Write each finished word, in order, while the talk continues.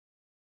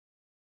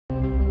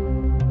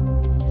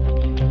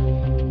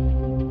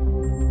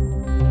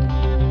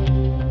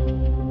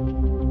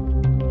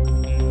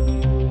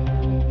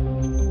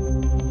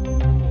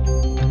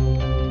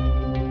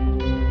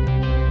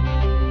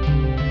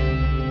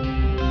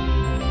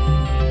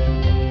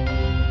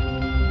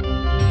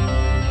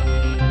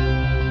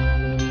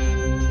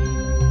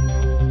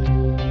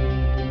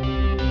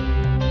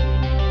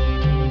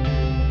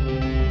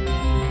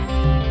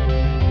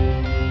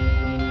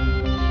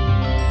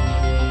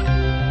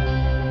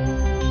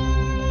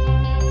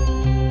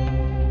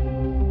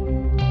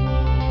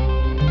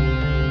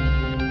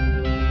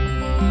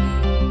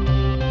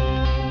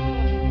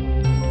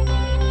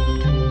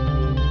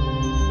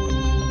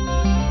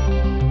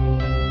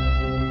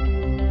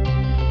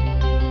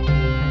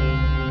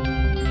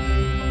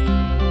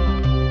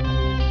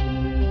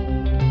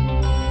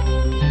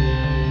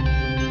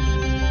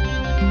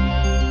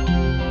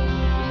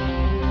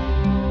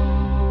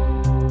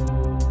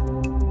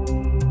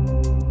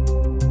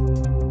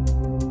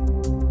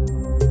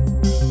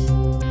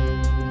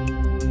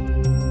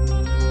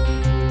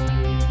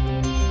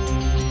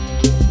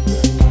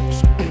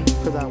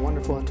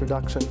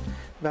introduction.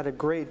 I've had a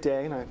great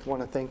day, and I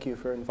want to thank you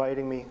for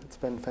inviting me. It's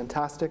been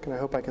fantastic, and I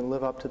hope I can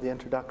live up to the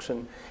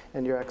introduction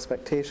and your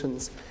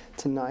expectations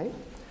tonight.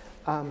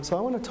 So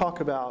I want to talk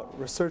about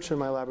research in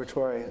my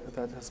laboratory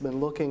that has been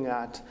looking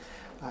at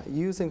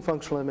using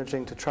functional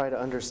imaging to try to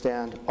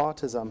understand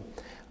autism.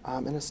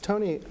 And as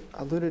Tony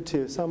alluded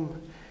to,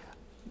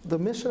 the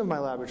mission of my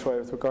laboratory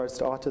with regards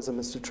to autism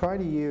is to try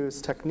to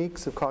use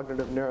techniques of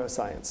cognitive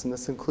neuroscience, and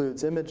this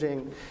includes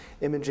imaging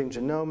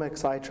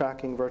genomics, eye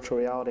tracking, virtual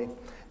reality.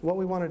 And what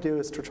we want to do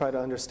is to try to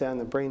understand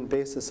the brain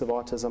basis of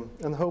autism,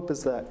 and the hope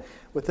is that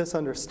with this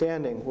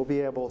understanding we'll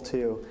be able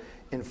to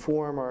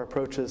inform our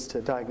approaches to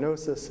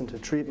diagnosis and to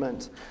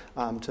treatment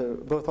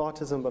to both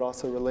autism but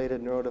also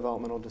related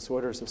neurodevelopmental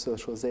disorders of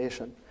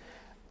socialization.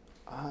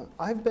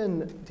 I've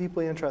been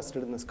deeply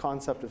interested in this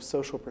concept of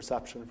social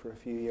perception for a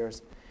few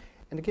years.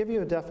 And to give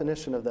you a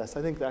definition of this,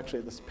 I think that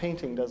actually this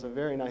painting does a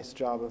very nice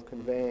job of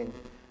conveying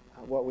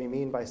what we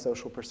mean by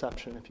social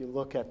perception. If you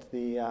look at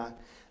the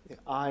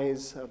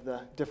eyes of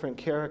the different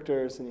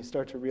characters and you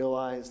start to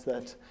realize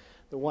that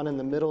the one in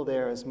the middle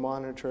there is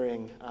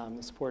monitoring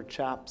this poor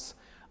chap's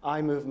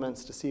eye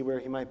movements to see where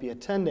he might be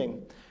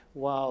attending,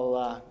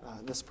 while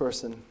this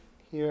person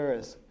here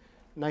is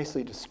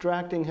nicely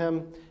distracting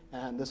him,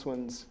 and this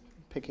one's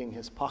picking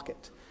his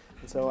pocket.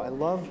 And so I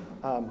love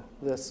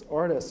this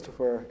artist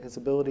for his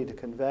ability to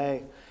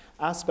convey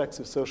aspects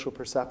of social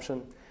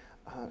perception.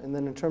 And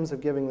then in terms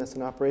of giving this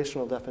an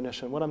operational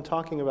definition, what I'm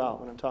talking about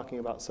when I'm talking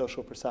about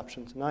social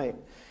perception tonight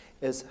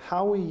is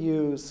how we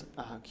use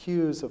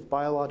cues of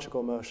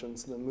biological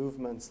motions, the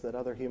movements that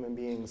other human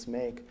beings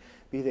make,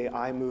 be they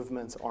eye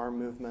movements, arm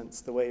movements,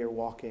 the way you're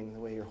walking, the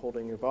way you're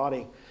holding your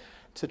body,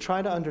 to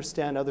try to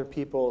understand other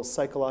people's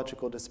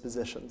psychological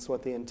dispositions,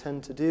 what they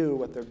intend to do,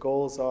 what their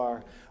goals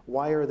are,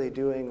 why are they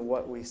doing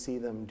what we see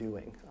them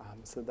doing.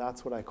 So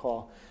that's what I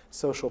call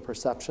social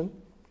perception.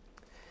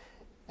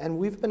 And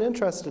we've been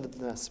interested in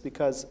this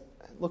because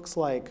it looks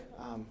like,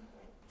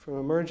 from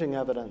emerging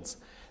evidence,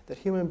 that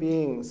human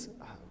beings,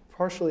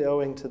 partially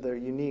owing to their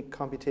unique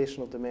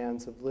computational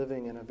demands of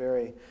living in a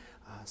very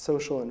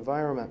social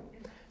environment,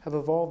 have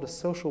evolved a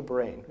social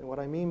brain. And what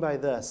I mean by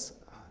this,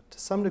 to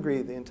some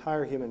degree, the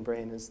entire human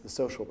brain is the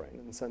social brain,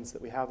 in the sense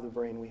that we have the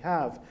brain we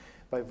have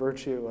by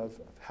virtue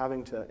of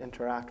having to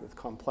interact with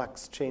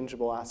complex,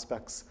 changeable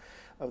aspects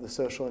of the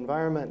social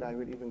environment. I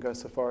would even go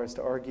so far as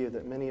to argue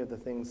that many of the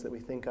things that we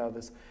think of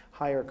as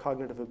higher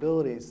cognitive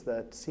abilities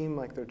that seem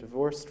like they're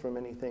divorced from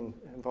anything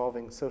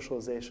involving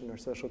socialization or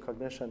social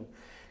cognition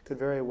could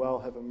very well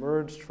have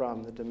emerged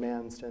from the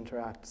demands to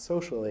interact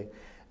socially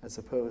as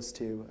opposed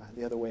to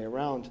the other way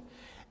around.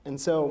 And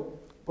so,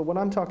 but what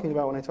I'm talking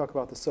about when I talk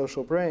about the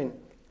social brain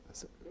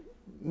is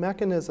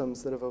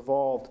mechanisms that have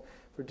evolved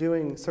for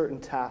doing certain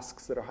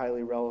tasks that are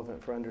highly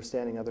relevant for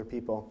understanding other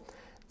people.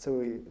 So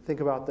we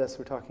think about this,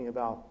 we're talking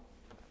about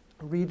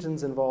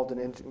regions involved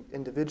in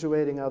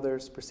individuating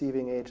others,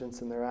 perceiving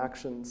agents and their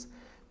actions,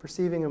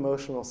 perceiving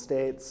emotional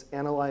states,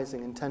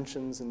 analyzing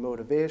intentions and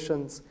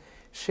motivations,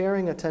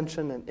 sharing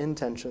attention and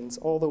intentions,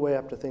 all the way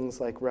up to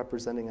things like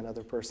representing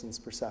another person's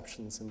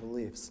perceptions and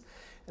beliefs.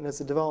 And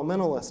as a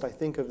developmentalist, I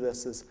think of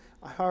this as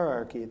a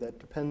hierarchy that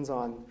depends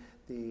on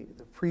the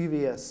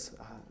previous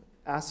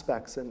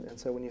aspects. And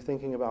so when you're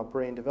thinking about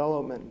brain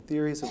development and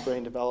theories of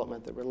brain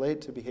development that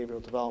relate to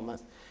behavioral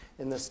development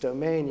in this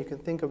domain, you can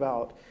think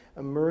about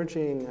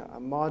emerging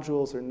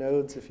modules or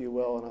nodes, if you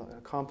will, in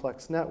a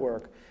complex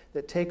network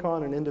that take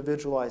on an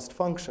individualized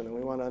function. And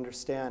we want to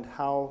understand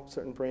how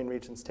certain brain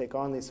regions take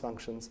on these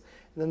functions.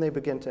 And then they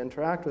begin to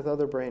interact with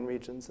other brain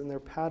regions, and their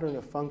pattern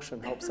of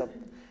function helps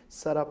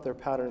set up their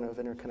pattern of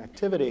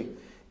interconnectivity,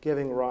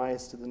 giving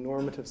rise to the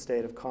normative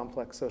state of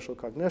complex social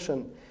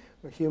cognition,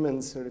 where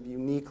humans sort of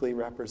uniquely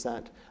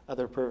represent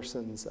other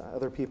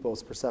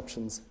people's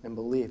perceptions and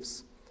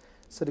beliefs.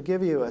 So to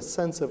give you a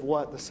sense of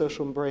what the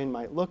social brain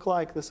might look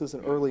like, this is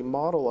an early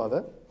model of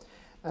it,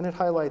 and it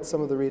highlights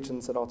some of the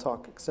regions that I'll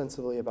talk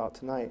extensively about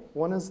tonight.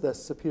 One is the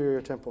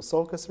superior temporal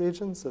sulcus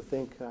region, so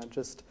think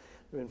just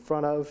in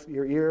front of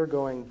your ear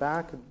going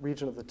back, a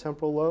region of the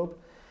temporal lobe.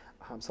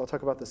 So I'll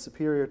talk about the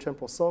superior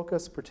temporal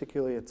sulcus,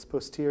 particularly its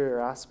posterior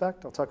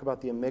aspect. I'll talk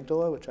about the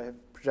amygdala, which I have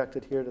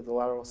projected here to the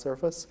lateral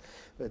surface,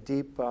 a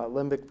deep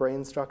limbic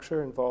brain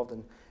structure involved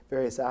in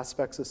various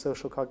aspects of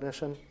social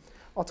cognition.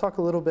 I'll talk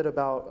a little bit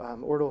about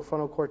orbital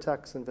frontal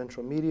cortex and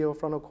ventral medial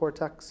frontal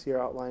cortex, here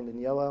outlined in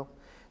yellow.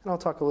 And I'll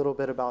talk a little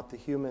bit about the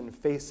human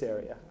face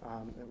area,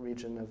 a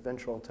region of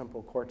ventral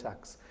temporal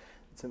cortex.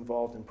 It's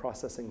involved in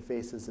processing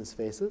faces as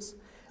faces.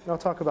 And I'll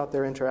talk about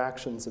their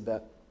interactions a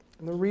bit.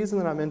 And the reason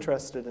that I'm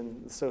interested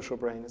in the social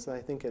brain is that I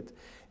think it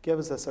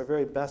gives us our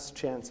very best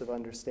chance of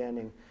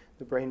understanding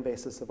the brain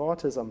basis of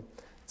autism.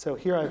 So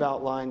here I've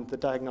outlined the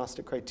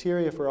diagnostic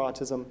criteria for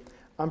autism.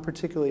 I'm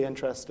particularly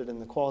interested in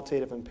the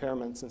qualitative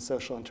impairments in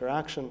social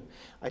interaction.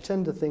 I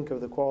tend to think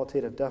of the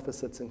qualitative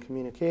deficits in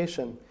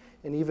communication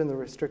and even the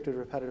restricted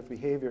repetitive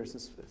behaviors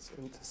as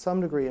to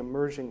some degree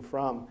emerging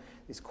from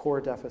these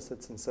core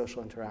deficits in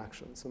social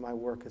interaction. So my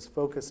work is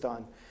focused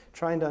on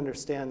trying to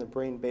understand the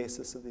brain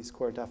basis of these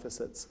core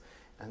deficits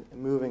and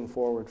moving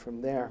forward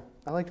from there.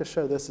 I like to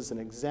show this as an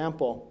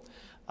example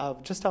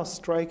of just how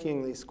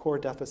striking these core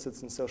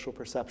deficits in social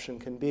perception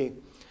can be.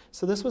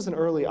 So this was an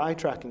early eye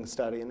tracking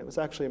study, and it was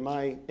actually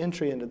my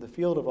entry into the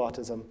field of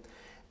autism.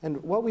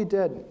 And what we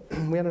did,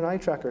 we had an eye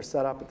tracker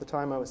set up at the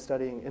time I was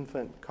studying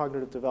infant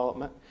cognitive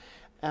development,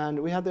 and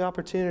we had the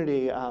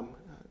opportunity,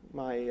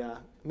 my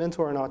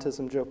mentor in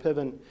autism, Joe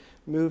Piven,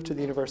 moved to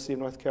the University of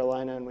North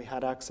Carolina, and we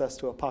had access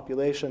to a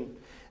population.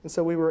 And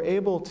so we were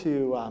able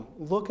to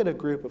look at a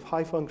group of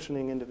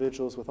high-functioning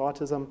individuals with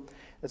autism,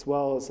 as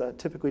well as a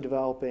typically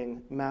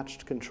developing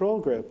matched control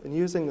group. And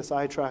using this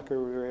eye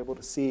tracker, we were able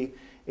to see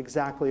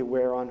exactly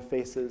where on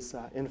faces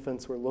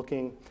infants were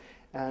looking.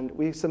 And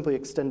we simply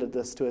extended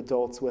this to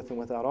adults with and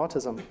without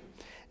autism.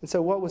 And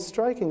so what was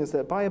striking is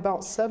that by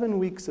about 7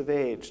 weeks of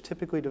age,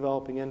 typically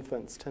developing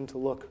infants tend to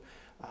look,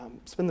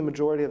 spend the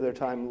majority of their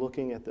time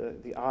looking at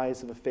the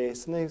eyes of a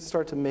face, and they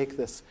start to make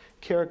this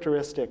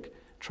characteristic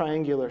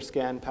triangular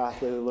scan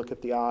pathway. They look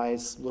at the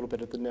eyes, a little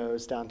bit at the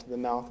nose, down to the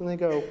mouth, and they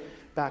go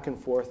back and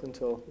forth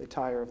until they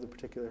tire of the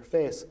particular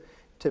face.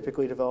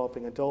 Typically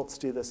developing adults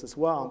do this as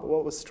well. But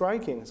what was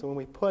striking is when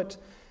we put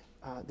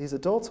these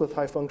adults with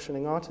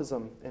high-functioning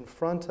autism in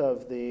front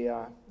of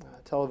the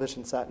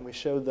television set and we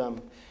showed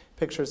them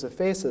pictures of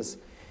faces,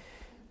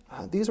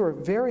 these were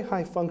very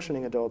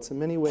high-functioning adults. In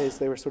many ways,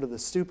 they were sort of the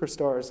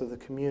superstars of the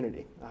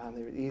community.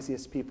 They were the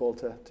easiest people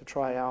to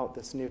try out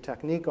this new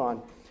technique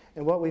on.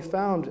 And what we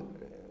found,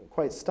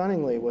 quite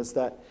stunningly, was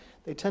that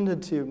they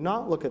tended to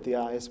not look at the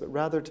eyes, but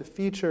rather to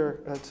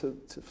to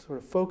sort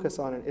of focus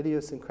on an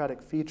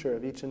idiosyncratic feature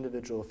of each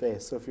individual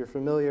face. So if you're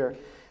familiar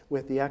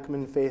with the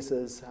Ekman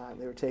faces,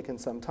 they were taken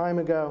some time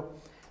ago,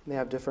 and they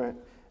have different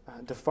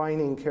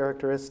defining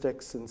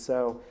characteristics. And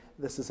so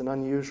this is an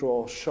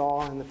unusual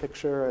shaw in the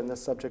picture, and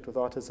this subject with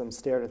autism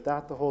stared at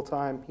that the whole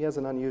time. He has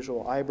an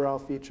unusual eyebrow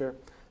feature.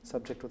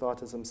 Subject with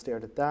autism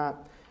stared at that.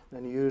 An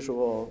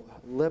unusual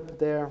lip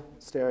there,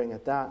 staring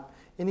at that.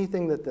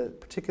 Anything that the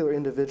particular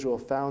individual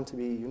found to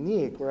be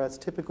unique, whereas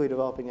typically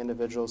developing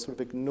individuals sort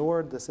of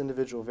ignored this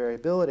individual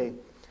variability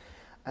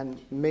and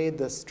made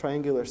this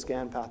triangular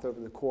scan path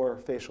over the core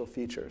facial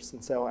features.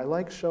 And so I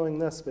like showing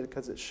this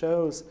because it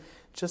shows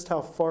just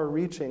how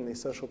far-reaching these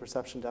social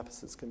perception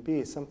deficits can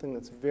be, something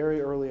that's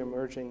very early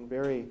emerging,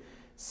 very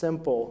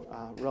simple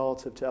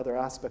relative to other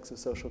aspects of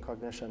social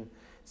cognition,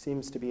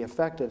 seems to be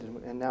affected,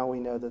 and now we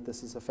know that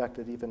this is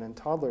affected even in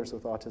toddlers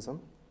with autism.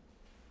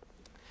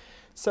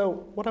 So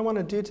what I want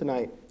to do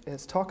tonight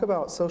is talk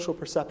about social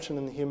perception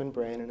in the human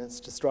brain and its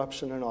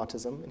disruption in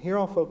autism. And here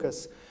I'll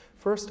focus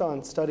first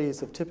on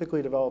studies of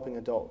typically developing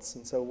adults.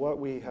 And so what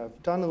we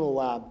have done in the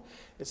lab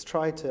is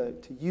try to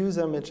use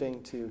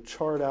imaging to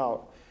chart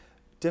out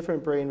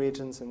different brain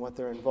regions and what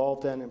they're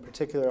involved in. In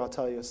particular, I'll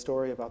tell you a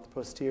story about the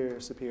posterior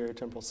superior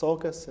temporal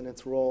sulcus and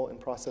its role in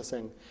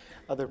processing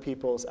other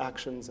people's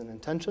actions and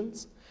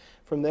intentions.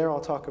 From there,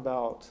 I'll talk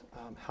about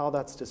how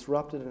that's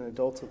disrupted in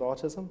adults with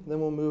autism. Then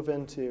we'll move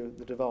into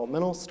the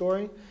developmental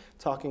story,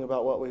 talking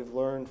about what we've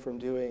learned from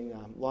doing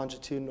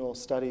longitudinal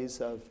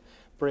studies of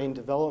brain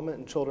development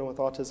in children with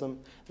autism. And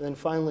then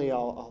finally,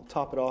 I'll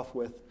top it off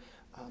with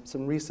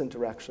some recent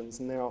directions,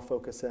 and there I'll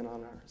focus in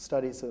on our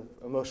studies of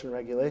emotion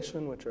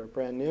regulation, which are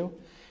brand new,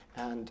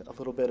 and a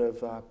little bit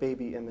of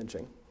baby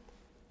imaging.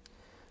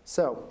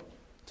 So,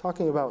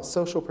 talking about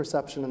social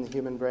perception in the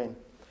human brain.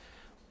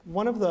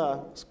 One of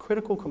the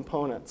critical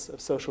components of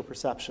social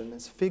perception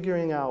is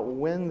figuring out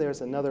when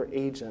there's another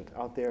agent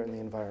out there in the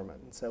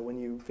environment. And so when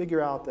you figure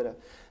out that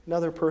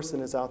another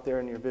person is out there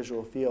in your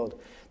visual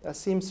field, that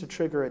seems to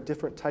trigger a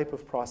different type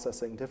of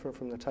processing, different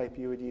from the type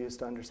you would use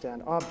to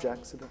understand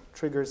objects. It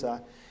triggers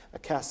a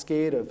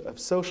cascade of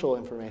social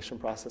information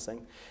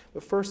processing.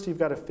 But first you've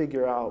got to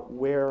figure out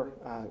where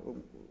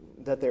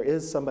that there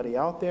is somebody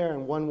out there,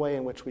 and one way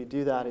in which we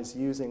do that is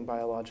using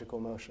biological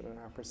motion and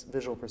our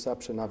visual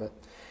perception of it.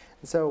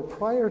 And so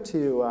prior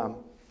to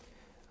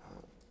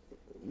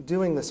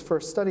doing this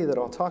first study that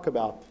I'll talk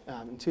about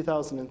in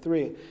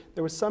 2003,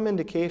 there was some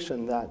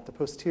indication that the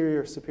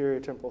posterior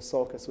superior temporal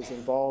sulcus was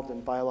involved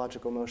in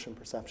biological motion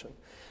perception.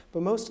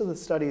 But most of the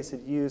studies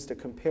had used a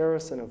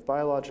comparison of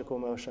biological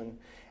motion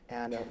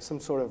and some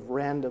sort of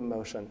random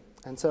motion.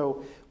 And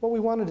so what we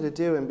wanted to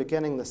do in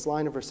beginning this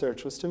line of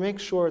research was to make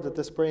sure that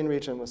this brain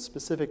region was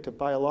specific to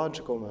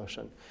biological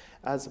motion,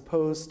 as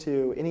opposed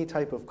to any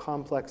type of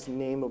complex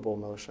nameable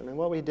motion. And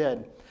what we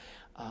did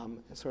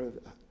sort of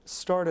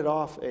started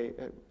off a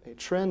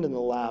trend in the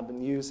lab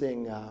in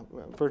using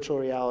virtual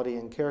reality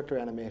and character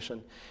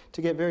animation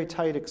to get very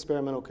tight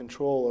experimental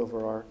control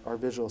over our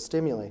visual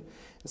stimuli.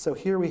 And so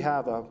here we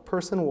have a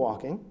person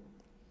walking,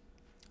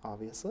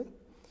 obviously,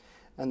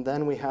 and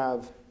then we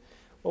have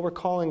what we're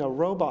calling a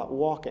robot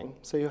walking.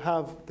 So you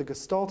have the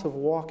gestalt of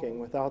walking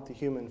without the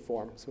human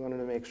form. So we wanted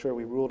to make sure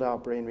we ruled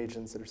out brain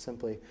regions that are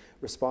simply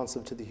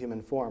responsive to the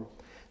human form.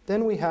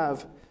 Then we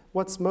have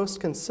what's most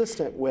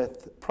consistent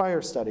with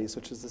prior studies,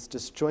 which is this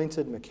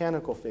disjointed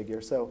mechanical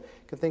figure. So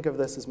you can think of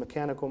this as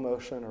mechanical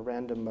motion or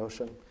random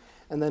motion.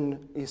 And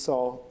then you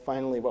saw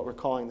finally what we're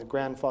calling the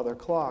grandfather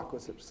clock,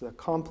 which is a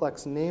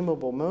complex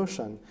nameable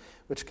motion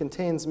which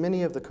contains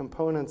many of the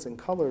components and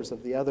colors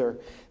of the other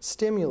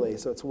stimuli.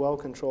 So it's well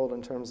controlled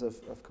in terms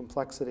of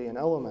complexity and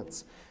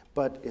elements,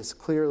 but is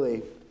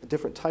clearly a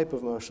different type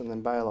of motion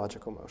than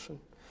biological motion.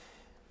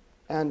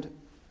 And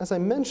as I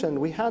mentioned,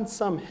 we had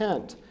some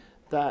hint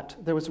that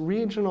there was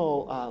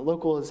regional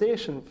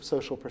localization of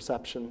social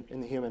perception in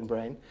the human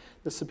brain.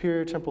 The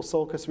superior temporal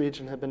sulcus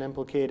region had been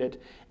implicated,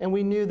 and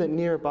we knew that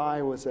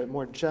nearby was a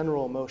more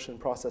general motion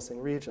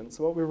processing region.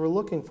 So what we were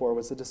looking for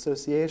was a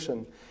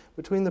dissociation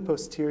between the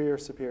posterior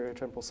superior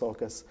temporal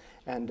sulcus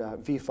and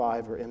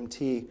V5 or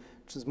MT,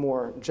 which is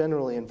more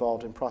generally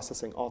involved in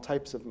processing all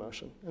types of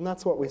motion. And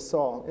that's what we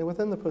saw. And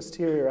within the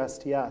posterior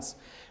STS,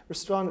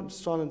 responded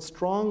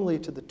strongly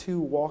to the two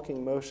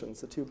walking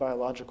motions, the two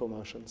biological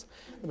motions,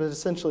 but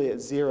essentially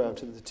at zero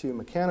to the two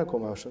mechanical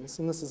motions.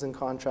 And this is in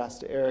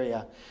contrast to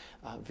area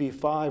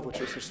V5, which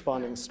is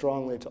responding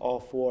strongly to all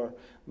four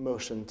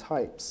motion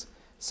types.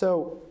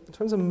 So in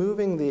terms of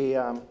moving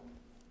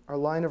our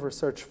line of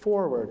research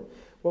forward,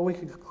 what we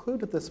could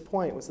conclude at this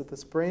point was that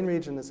this brain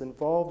region is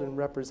involved in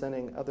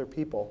representing other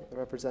people,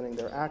 representing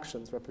their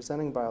actions,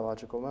 representing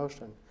biological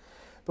motion.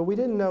 But we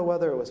didn't know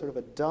whether it was sort of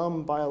a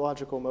dumb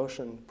biological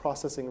motion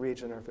processing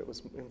region or if it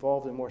was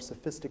involved in more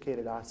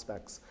sophisticated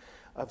aspects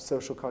of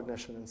social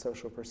cognition and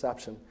social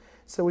perception.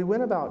 So we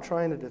went about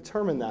trying to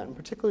determine that, and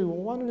particularly we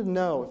wanted to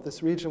know if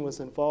this region was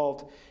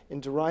involved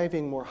in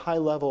deriving more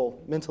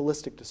high-level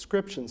mentalistic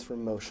descriptions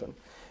from motion.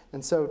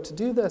 And so to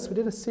do this, we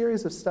did a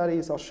series of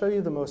studies. I'll show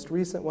you the most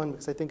recent one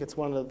because I think it's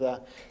one of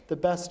the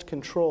best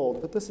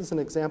controlled. But this is an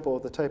example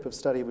of the type of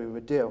study we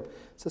would do.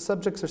 So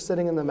subjects are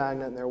sitting in the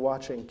magnet and they're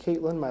watching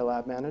Caitlin, my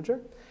lab manager.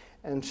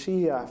 And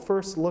she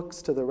first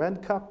looks to the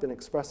red cup and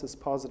expresses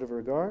positive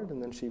regard,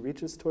 and then she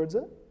reaches towards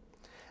it.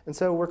 And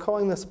so we're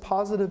calling this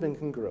positive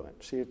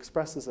incongruent. She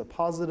expresses a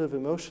positive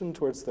emotion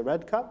towards the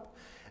red cup.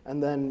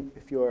 And then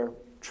if you're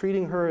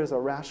treating her as a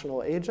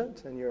rational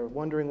agent and you're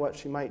wondering what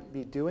she might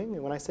be doing,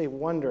 and when I say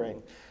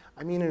wondering,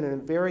 I mean in a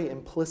very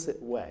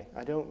implicit way.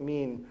 I don't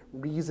mean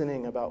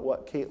reasoning about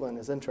what Caitlin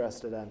is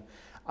interested in.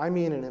 I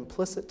mean an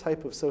implicit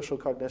type of social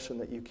cognition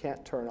that you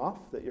can't turn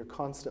off, that you're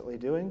constantly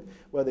doing,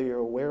 whether you're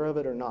aware of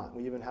it or not.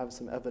 We even have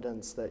some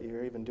evidence that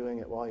you're even doing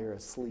it while you're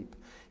asleep,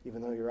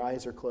 even though your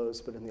eyes are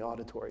closed, but in the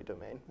auditory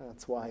domain.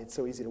 That's why it's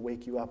so easy to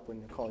wake you up when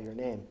you call your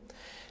name.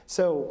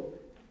 So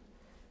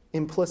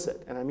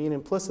implicit, and I mean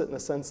implicit in the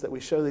sense that we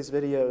show these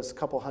videos a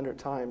couple hundred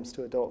times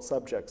to adult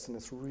subjects, and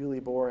it's really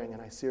boring,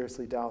 and I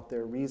seriously doubt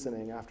their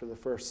reasoning after the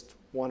first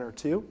one or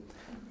two.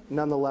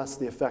 Nonetheless,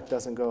 the effect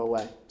doesn't go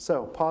away.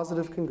 So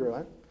positive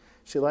congruent.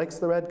 She likes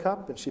the red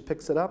cup, and she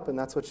picks it up, and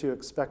that's what you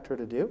expect her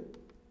to do.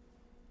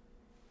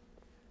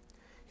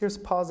 Here's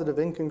positive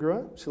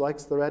incongruent. She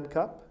likes the red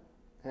cup,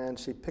 and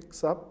she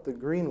picks up the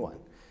green one.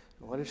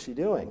 What is she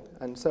doing?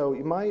 And so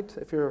you might,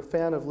 if you're a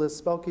fan of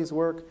Liz Spelke's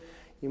work,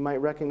 you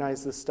might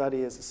recognize this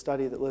study as a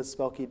study that Liz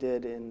Spelke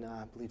did in,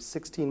 I believe,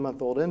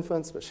 16-month-old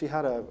infants, but she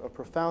had a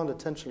profound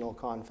attentional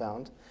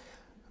confound.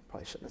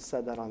 Probably shouldn't have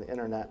said that on the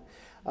internet.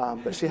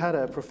 But she had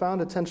a profound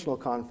attentional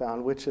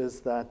confound, which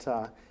is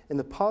that in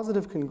the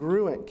positive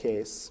congruent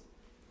case,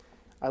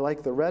 I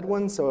like the red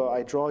one, so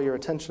I draw your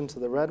attention to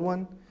the red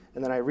one,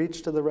 and then I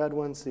reach to the red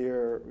one, so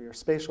your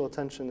spatial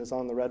attention is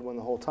on the red one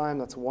the whole time.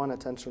 That's one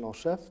attentional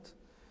shift.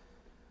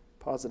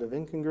 Positive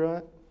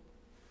incongruent.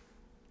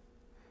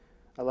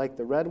 I like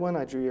the red one,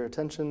 I drew your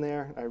attention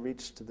there. I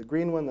reached to the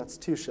green one, that's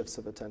two shifts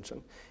of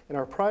attention. In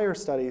our prior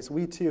studies,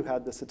 we too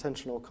had this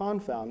attentional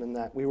confound in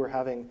that we were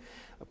having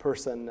a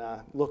person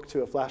look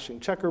to a flashing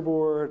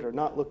checkerboard or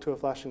not look to a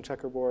flashing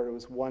checkerboard. It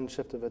was one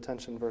shift of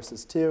attention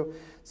versus two.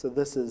 So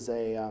this is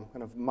a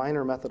kind of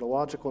minor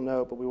methodological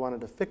note, but we wanted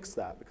to fix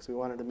that because we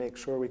wanted to make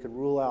sure we could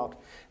rule out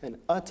an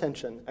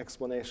attention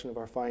explanation of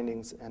our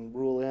findings and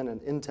rule in an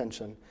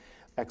intention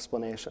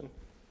explanation.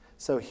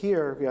 So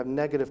here we have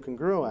negative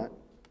congruent,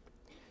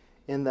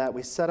 in that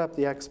we set up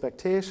the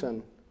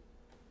expectation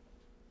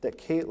that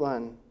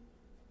Caitlin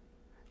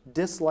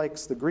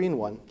dislikes the green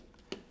one,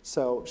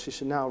 so she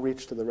should now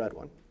reach to the red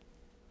one.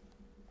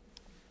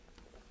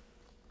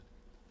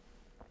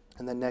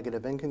 And then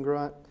negative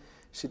incongruent,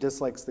 she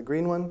dislikes the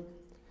green one,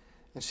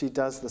 and she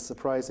does the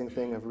surprising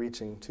thing of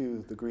reaching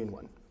to the green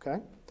one,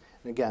 okay?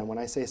 And again, when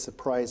I say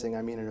surprising,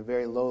 I mean in a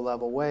very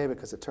low-level way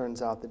because it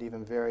turns out that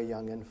even very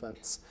young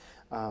infants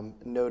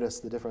notice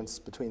the difference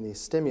between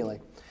these stimuli.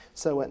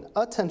 So an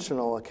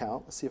attentional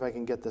account, let's see if I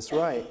can get this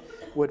right,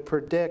 would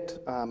predict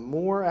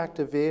more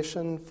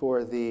activation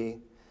for the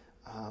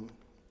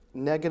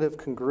negative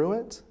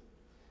congruent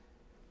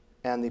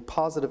and the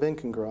positive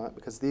incongruent,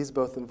 because these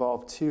both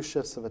involve two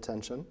shifts of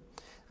attention.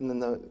 And then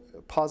the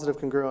positive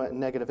congruent and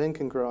negative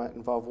incongruent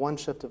involve one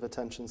shift of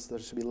attention, so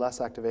there should be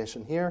less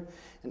activation here.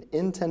 An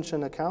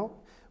intention account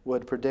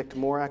would predict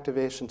more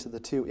activation to the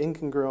two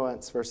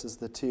incongruents versus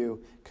the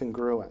two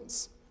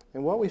congruents.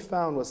 And what we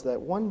found was that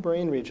one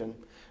brain region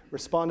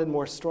responded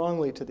more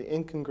strongly to the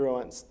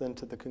incongruence than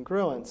to the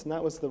congruence, and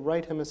that was the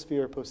right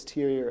hemisphere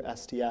posterior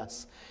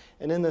STS.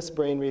 And in this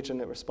brain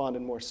region, it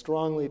responded more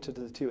strongly to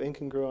the two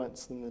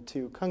incongruents than the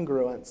two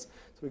congruents,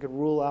 so we could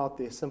rule out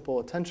the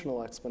simple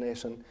attentional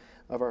explanation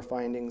of our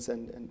findings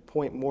and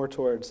point more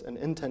towards an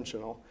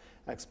intentional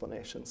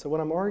explanation. So what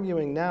I'm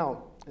arguing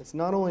now is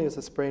not only is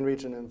this brain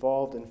region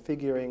involved in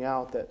figuring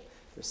out that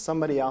there's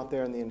somebody out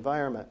there in the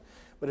environment,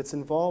 but it's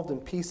involved in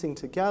piecing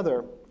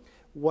together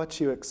what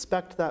you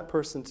expect that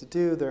person to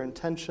do, their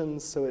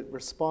intentions, so it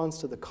responds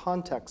to the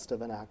context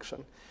of an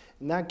action.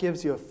 And that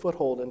gives you a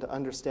foothold into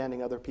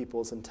understanding other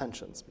people's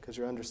intentions, because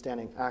you're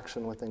understanding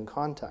action within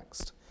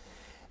context.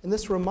 And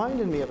this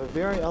reminded me of a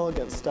very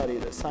elegant study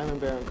that Simon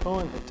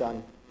Baron-Cohen had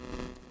done,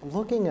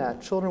 looking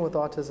at children with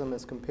autism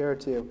as compared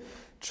to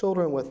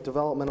children with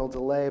developmental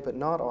delay but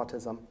not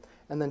autism,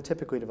 and then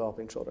typically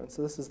developing children.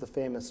 So this is the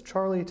famous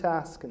Charlie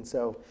task, and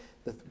so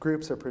the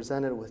groups are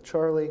presented with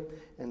Charlie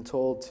and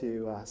told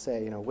to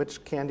say,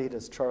 which candy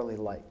does Charlie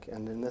like?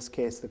 And in this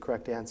case, the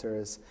correct answer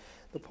is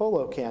the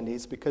Polo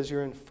candies, because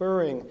you're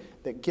inferring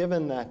that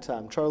given that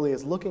Charlie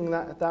is looking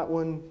at that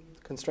one,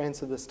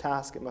 constraints of this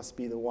task, it must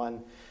be the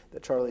one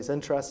that Charlie's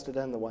interested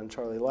in, the one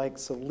Charlie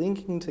likes. So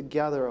linking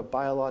together a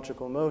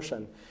biological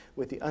emotion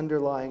with the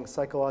underlying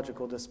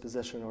psychological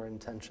disposition or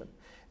intention.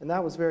 And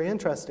that was very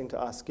interesting to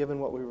us, given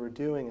what we were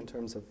doing in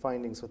terms of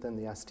findings within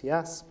the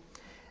STS.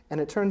 And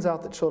it turns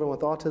out that children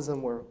with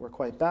autism were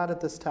quite bad at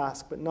this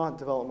task, but not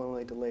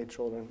developmentally delayed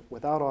children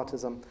without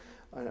autism,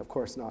 and of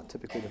course not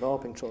typically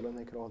developing children.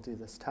 They could all do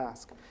this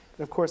task.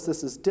 And of course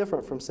this is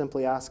different from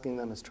simply asking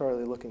them, is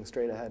Charlie looking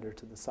straight ahead or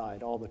to the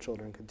side? All the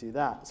children could do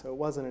that. So it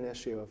wasn't an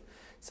issue of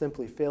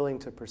simply failing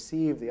to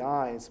perceive the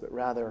eyes, but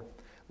rather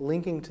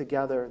linking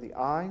together the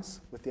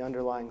eyes with the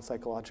underlying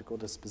psychological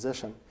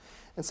disposition.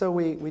 And so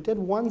we did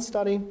one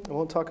study, I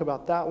won't talk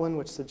about that one,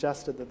 which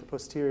suggested that the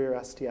posterior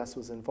STS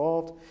was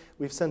involved.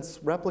 We've since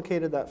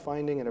replicated that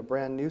finding in a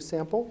brand new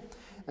sample.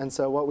 And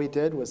so what we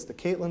did was the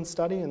Caitlin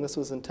study, and this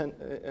was an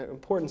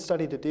important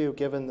study to do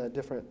given the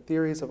different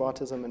theories of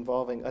autism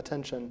involving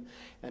attention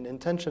and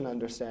intention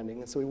understanding.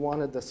 And so we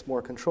wanted this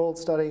more controlled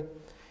study.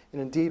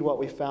 And indeed what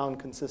we found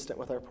consistent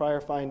with our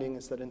prior finding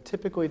is that in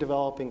typically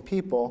developing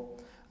people,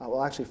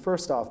 well actually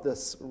first off,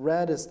 this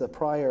red is the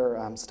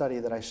prior study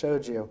that I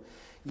showed you.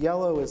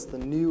 Yellow is the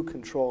new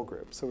control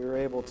group. So we were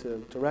able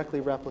to directly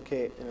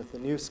replicate with the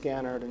new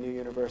scanner at a new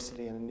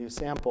university and a new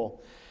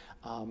sample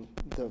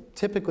the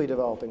typically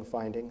developing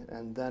finding,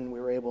 and then we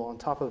were able on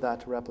top of that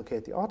to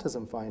replicate the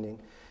autism finding,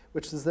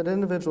 which is that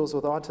individuals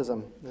with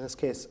autism, in this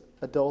case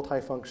adult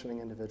high-functioning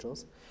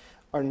individuals,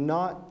 are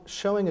not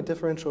showing a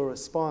differential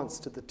response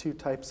to the two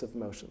types of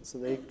motions. So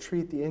they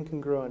treat the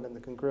incongruent and the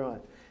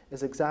congruent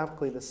as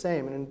exactly the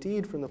same. And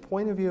indeed, from the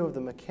point of view of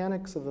the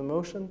mechanics of the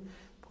motion,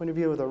 point of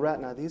view of the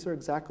retina, these are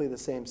exactly the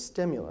same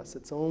stimulus.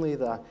 It's only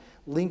the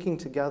linking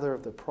together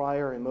of the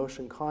prior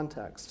emotion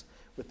context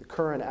with the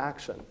current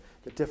action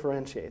that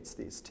differentiates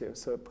these two.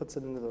 So it puts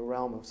it into the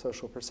realm of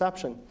social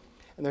perception.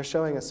 And they're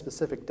showing a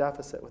specific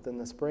deficit within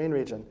this brain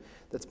region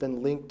that's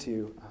been linked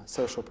to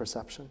social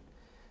perception.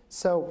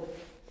 So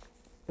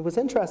it was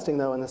interesting,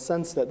 though, in the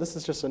sense that this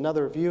is just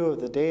another view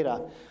of the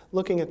data,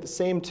 looking at the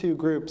same two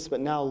groups, but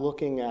now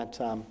looking at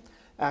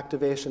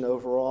activation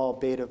overall,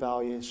 beta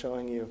values,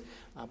 showing you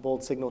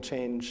bold signal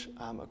change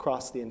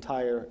across the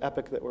entire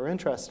epoch that we're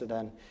interested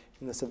in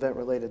this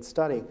event-related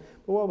study.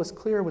 But what was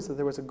clear was that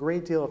there was a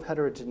great deal of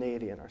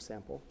heterogeneity in our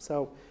sample.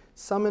 So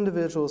some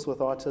individuals with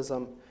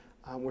autism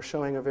were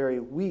showing a very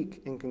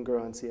weak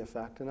incongruency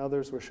effect, and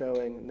others were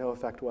showing no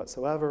effect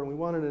whatsoever. And we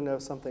wanted to know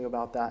something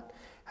about that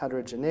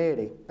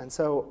heterogeneity. And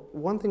so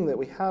one thing that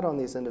we had on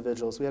these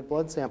individuals, we had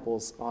blood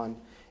samples on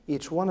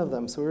each one of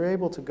them, so we were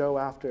able to go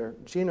after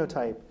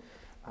genotype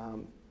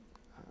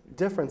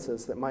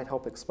differences that might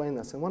help explain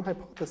this. And one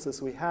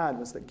hypothesis we had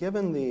was that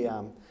given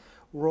the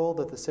role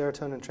that the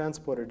serotonin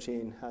transporter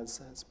gene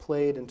has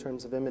played in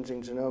terms of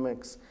imaging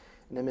genomics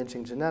and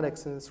imaging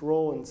genetics and its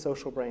role in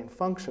social brain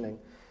functioning,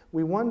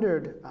 we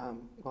wondered,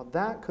 well,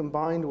 that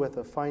combined with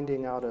a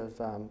finding out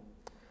of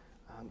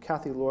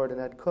Kathy Lord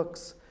and Ed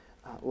Cook's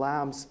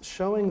labs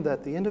showing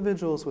that the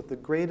individuals with the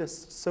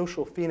greatest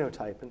social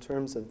phenotype in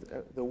terms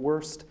of the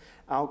worst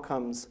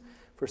outcomes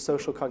for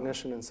social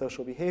cognition and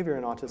social behavior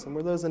in autism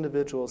were those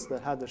individuals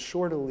that had the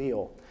short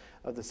allele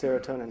of the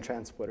serotonin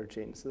transporter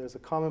gene. So there's a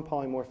common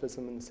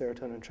polymorphism in the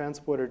serotonin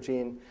transporter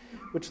gene,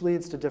 which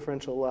leads to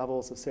differential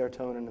levels of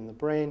serotonin in the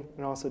brain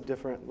and also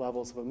different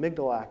levels of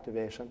amygdala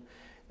activation.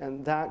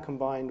 And that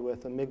combined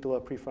with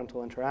amygdala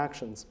prefrontal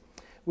interactions.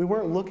 We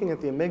weren't looking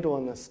at the amygdala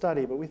in this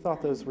study, but we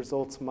thought those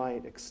results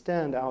might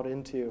extend out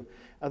into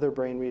other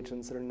brain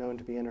regions that are known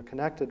to be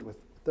interconnected with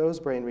those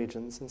brain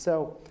regions. And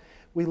so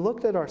we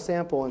looked at our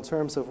sample in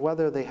terms of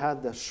whether they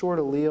had the short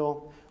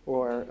allele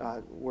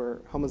or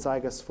were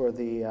homozygous for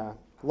the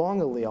long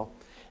allele.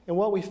 And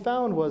what we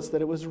found was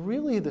that it was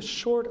really the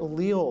short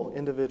allele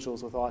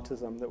individuals with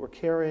autism that were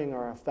carrying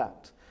our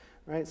effect,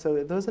 right?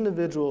 So those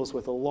individuals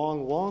with a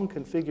long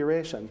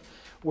configuration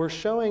were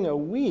showing a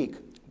weak,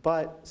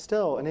 but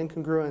still an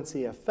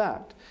incongruency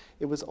effect.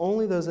 It was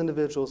only those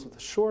individuals with the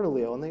short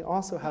allele, and they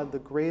also had the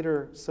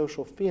greater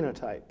social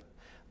phenotype,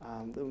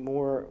 the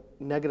more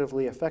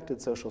negatively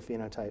affected social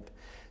phenotype.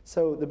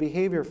 So the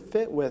behavior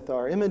fit with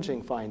our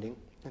imaging finding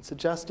and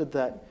suggested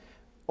that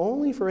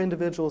only for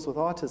individuals with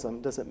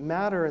autism does it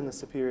matter in the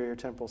superior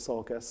temporal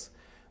sulcus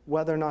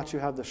whether or not you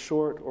have the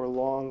short or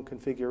long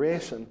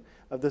configuration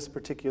of this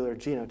particular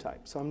genotype.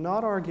 So I'm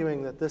not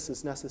arguing that this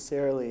is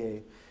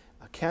necessarily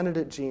a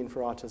candidate gene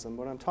for autism,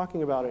 but I'm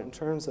talking about it in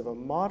terms of a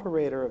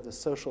moderator of the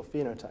social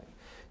phenotype.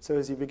 So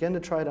as you begin to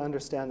try to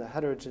understand the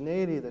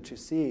heterogeneity that you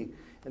see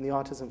in the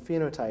autism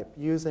phenotype,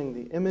 using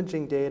the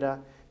imaging data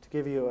to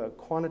give you a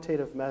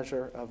quantitative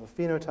measure of a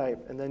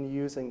phenotype, and then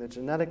using the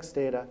genetics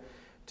data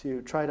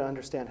to try to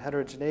understand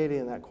heterogeneity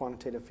in that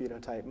quantitative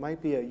phenotype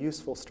might be a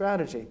useful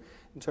strategy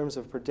in terms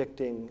of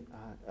predicting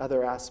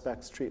other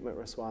aspects, treatment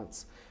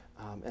response,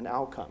 and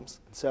outcomes.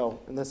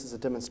 And this is a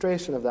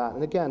demonstration of that.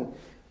 And again,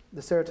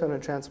 the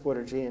serotonin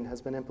transporter gene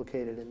has been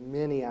implicated in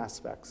many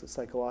aspects of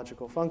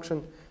psychological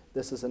function.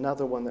 This is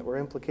another one that we're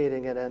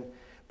implicating it in.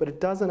 But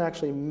it doesn't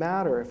actually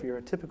matter if you're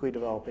a typically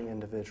developing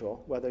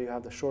individual, whether you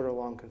have the short or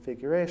long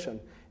configuration,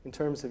 in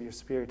terms of your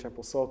superior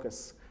temporal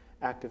sulcus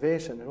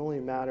activation. It only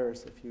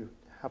matters if you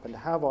happen to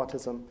have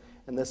autism,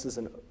 and this is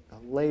a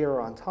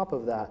layer on top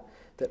of that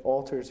that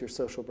alters your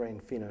social brain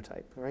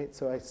phenotype, right?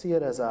 So I see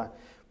it as a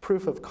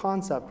proof of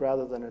concept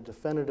rather than a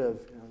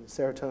definitive, the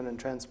serotonin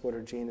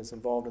transporter gene is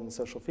involved in the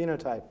social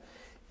phenotype.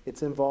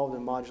 It's involved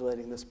in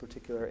modulating this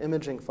particular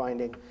imaging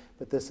finding,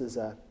 but this is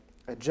a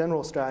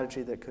general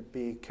strategy that could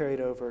be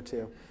carried over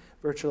to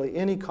virtually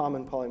any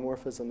common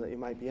polymorphism that you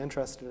might be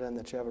interested in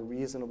that you have a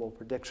reasonable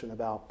prediction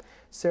about.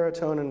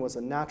 Serotonin was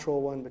a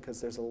natural one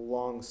because there's a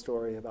long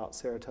story about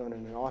serotonin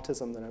and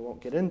autism that I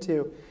won't get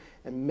into,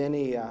 and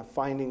many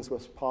findings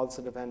with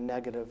positive and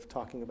negative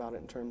talking about it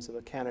in terms of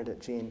a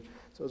candidate gene.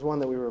 So it was one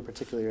that we were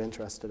particularly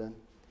interested in.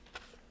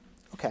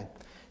 Okay,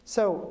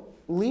 so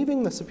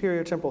leaving the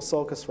superior temporal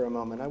sulcus for a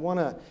moment, I want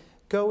to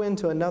go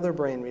into another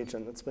brain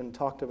region that's been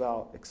talked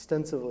about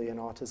extensively in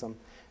autism,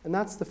 and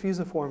that's the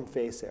fusiform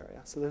face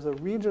area. So there's a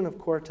region of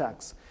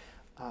cortex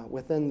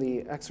within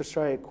the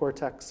extrastriate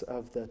cortex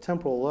of the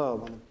temporal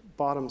lobe on the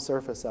bottom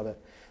surface of it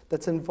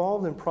that's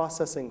involved in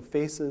processing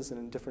faces and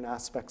in different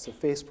aspects of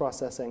face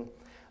processing.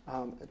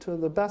 To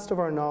the best of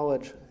our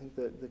knowledge, I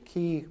think the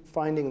key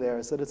finding there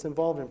is that it's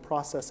involved in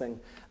processing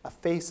a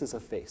face as a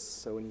face.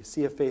 So when you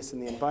see a face in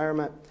the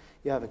environment,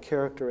 you have a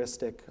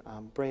characteristic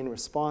brain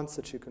response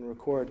that you can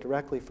record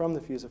directly from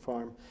the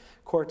fusiform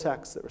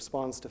cortex that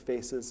responds to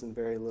faces and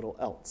very little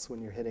else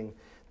when you're hitting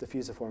the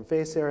fusiform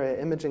face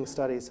area. Imaging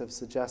studies have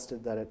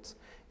suggested that it's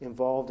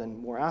involved in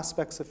more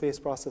aspects of face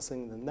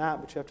processing than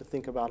that, but you have to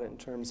think about it in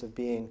terms of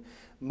being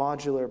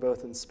modular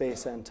both in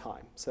space and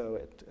time. So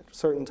at a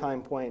certain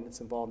time point,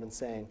 it's involved in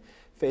saying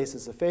face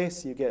is a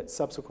face. You get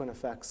subsequent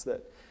effects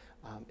that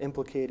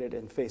implicated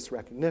in face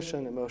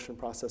recognition, emotion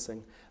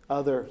processing,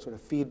 other sort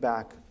of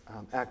feedback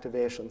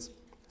activations.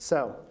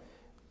 So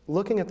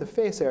looking at the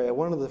face area,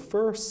 one of the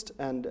first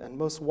and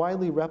most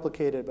widely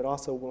replicated but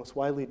also most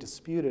widely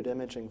disputed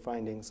imaging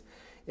findings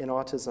in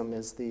autism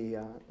is the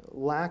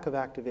lack of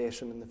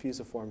activation in the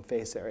fusiform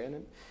face area.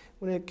 And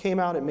when it came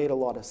out, it made a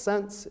lot of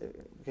sense.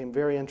 It became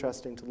very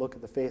interesting to look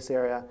at the face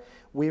area.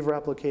 We've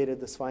replicated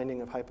this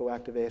finding of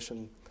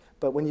hypoactivation.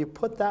 But when you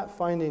put that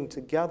finding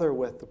together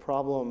with the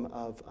problem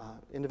of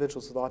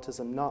individuals with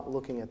autism not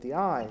looking at the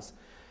eyes,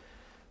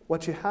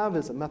 what you have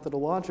is a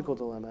methodological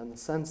dilemma in the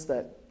sense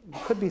that you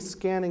could be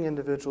scanning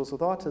individuals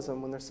with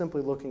autism when they're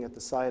simply looking at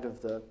the side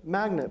of the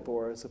magnet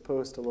bore as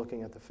opposed to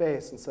looking at the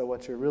face, and so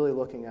what you're really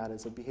looking at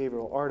is a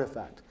behavioral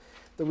artifact.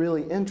 The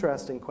really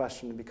interesting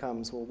question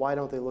becomes, well, why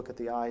don't they look at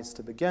the eyes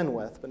to begin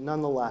with? But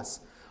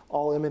nonetheless,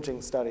 all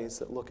imaging studies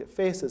that look at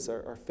faces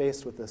are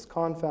faced with this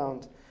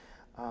confound.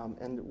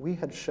 And we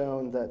had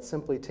shown that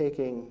simply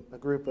taking a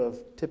group of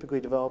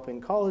typically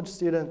developing college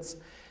students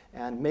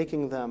and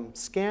making them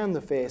scan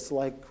the face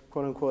like,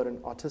 quote unquote, an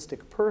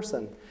autistic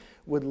person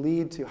would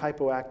lead to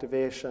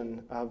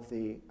hypoactivation of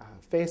the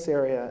face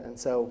area. And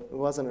so it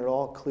wasn't at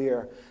all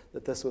clear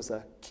that this was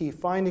a key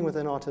finding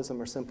within autism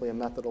or simply a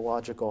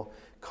methodological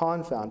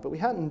confound. But we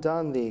hadn't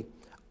done the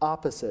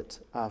opposite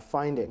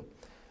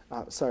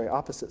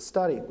opposite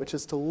study, which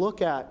is to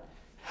look at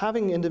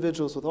having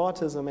individuals with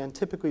autism and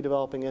typically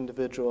developing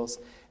individuals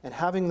and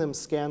having them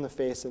scan the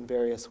face in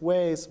various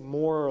ways,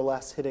 more or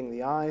less hitting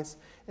the eyes,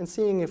 and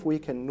seeing if we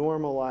can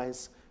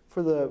normalize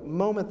for the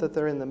moment that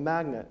they're in the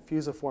magnet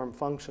fusiform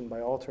function by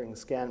altering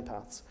scan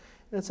paths.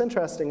 And it's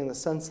interesting in the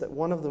sense that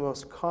one of the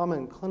most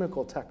common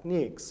clinical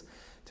techniques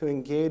to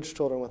engage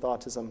children with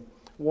autism,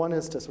 one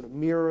is to sort of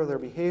mirror their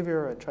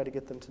behavior and try to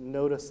get them to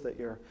notice that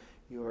you're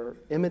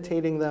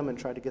imitating them and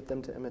try to get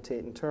them to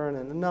imitate in turn,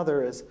 and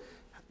another is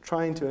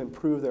trying to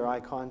improve their eye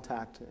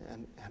contact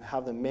and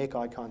have them make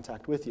eye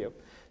contact with you.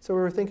 So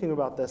we were thinking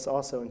about this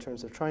also in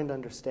terms of trying to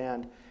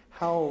understand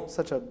how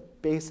such a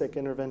basic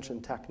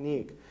intervention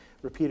technique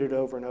repeated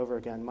over and over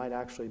again, might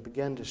actually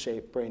begin to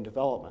shape brain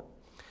development.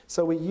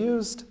 So we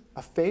used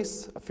a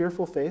face, a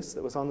fearful face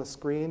that was on the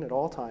screen at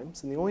all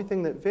times, and the only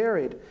thing that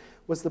varied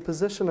was the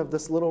position of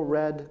this little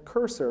red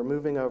cursor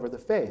moving over the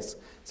face.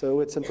 So it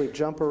would simply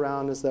jump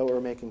around as though it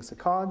were making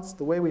saccades.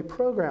 The way we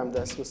programmed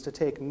this was to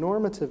take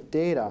normative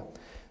data.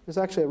 There's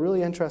actually a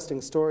really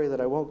interesting story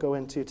that I won't go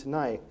into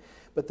tonight,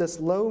 but this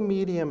low,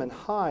 medium, and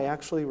high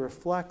actually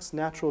reflects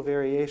natural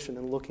variation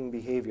in looking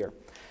behavior.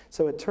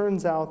 So it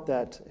turns out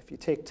that if you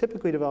take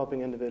typically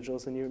developing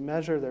individuals and you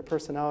measure their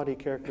personality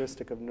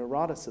characteristic of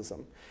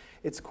neuroticism,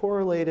 it's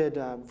correlated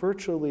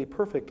virtually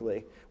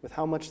perfectly with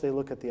how much they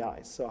look at the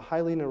eyes. So a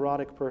highly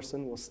neurotic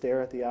person will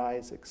stare at the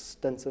eyes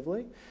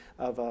extensively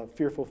of a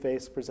fearful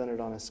face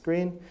presented on a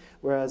screen,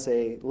 whereas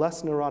a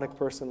less neurotic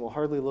person will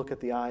hardly look at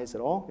the eyes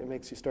at all. It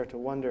makes you start to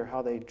wonder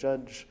how they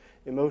judge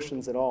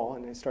emotions at all,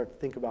 and they start to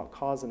think about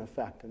cause and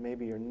effect. And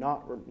maybe you're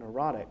not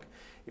neurotic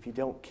if you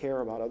don't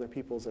care about other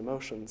people's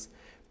emotions,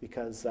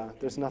 because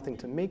there's nothing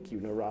to make you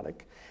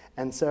neurotic,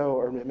 and so,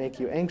 or to make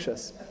you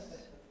anxious.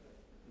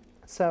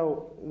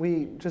 So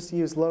we just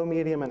use low,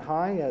 medium, and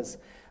high as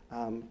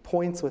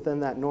points within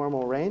that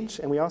normal range.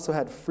 And we also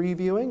had free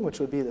viewing, which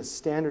would be the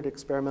standard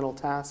experimental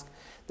task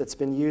that's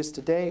been used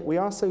to date. We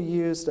also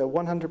used a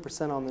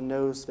 100% on the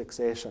nose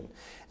fixation.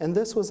 And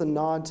this was a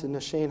nod to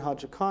Nishane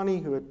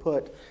Hajikani, who had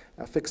put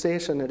a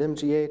fixation at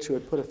MGH, who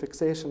had put a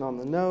fixation on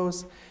the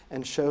nose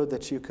and showed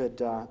that you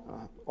could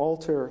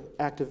alter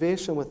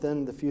activation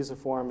within the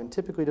fusiform in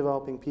typically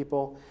developing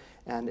people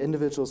and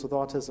individuals with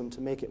autism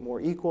to make it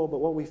more equal. But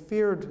what we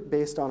feared,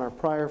 based on our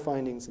prior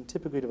findings in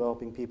typically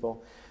developing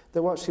people,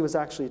 that what she was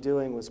actually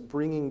doing was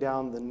bringing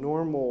down the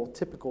normal,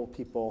 typical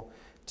people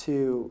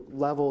to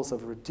levels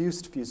of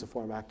reduced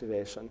fusiform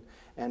activation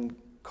and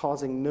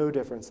causing no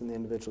difference in the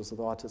individuals with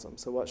autism.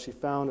 So what she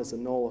found as a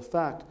null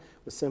effect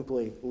was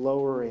simply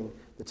lowering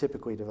the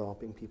typically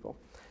developing people.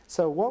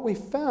 So what we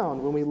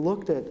found when we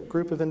looked at a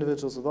group of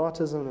individuals with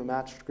autism and a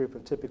matched group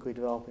of typically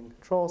developing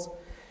controls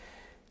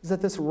is that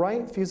this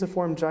right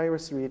fusiform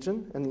gyrus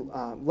region, and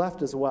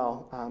left as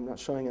well, I'm not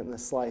showing it in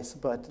this slice,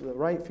 but the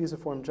right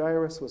fusiform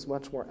gyrus was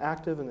much more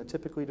active in the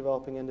typically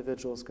developing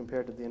individuals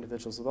compared to the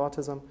individuals with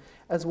autism,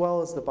 as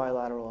well as the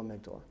bilateral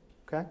amygdala.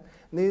 Okay?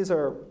 And these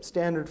are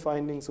standard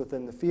findings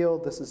within the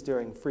field. This is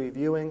during free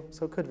viewing,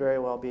 so it could very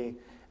well be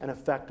an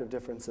effect of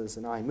differences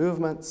in eye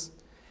movements.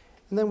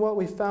 And then what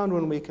we found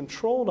when we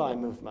controlled eye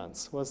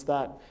movements was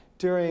that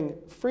during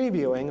free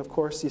viewing, of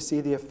course, you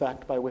see the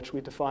effect by which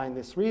we define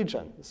this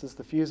region. This is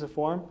the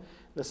fusiform.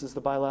 This is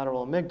the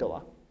bilateral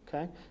amygdala.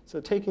 Okay? So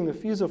taking the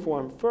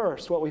fusiform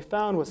first, what we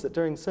found was that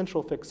during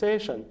central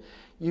fixation,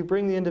 you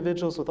bring the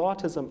individuals with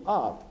autism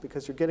up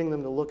because you're getting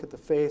them to look at the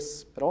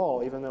face at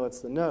all, even though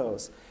it's the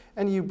nose,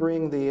 and you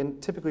bring the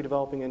typically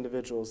developing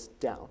individuals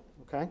down.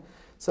 Okay?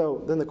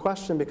 So then the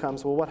question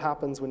becomes, well, what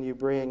happens when you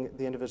bring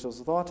the individuals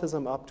with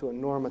autism up to a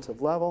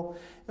normative level?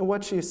 And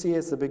what you see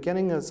is the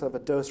beginning of a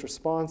dose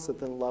response that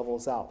then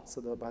levels out. So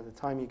that by the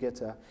time you get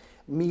to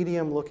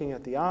medium looking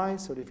at the eye,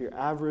 sort of your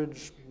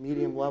average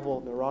medium level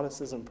of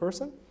neuroticism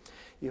person,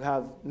 you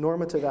have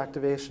normative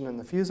activation in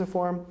the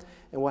fusiform.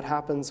 And what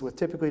happens with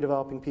typically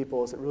developing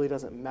people is it really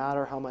doesn't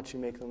matter how much you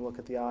make them look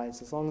at the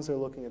eyes. As long as they're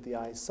looking at the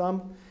eyes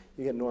some,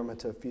 you get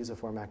normative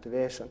fusiform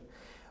activation.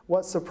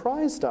 What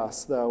surprised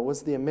us, though,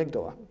 was the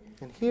amygdala.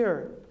 And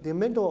here, the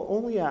amygdala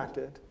only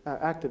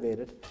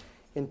activated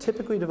in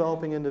typically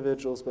developing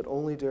individuals, but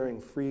only during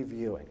free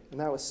viewing. And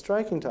that was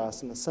striking to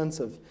us in the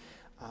sense of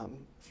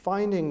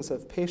findings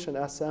of patient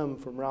SM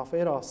from Ralph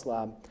Adolph's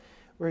lab,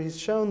 where he's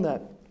shown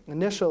that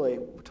initially,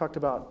 we talked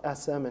about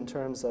SM in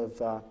terms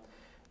of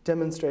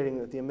demonstrating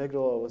that the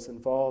amygdala was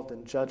involved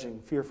in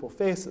judging fearful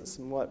faces.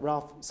 And what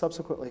Ralph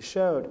subsequently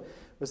showed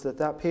was that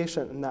that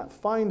patient and that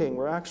finding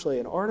were actually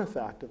an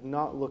artifact of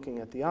not looking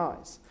at the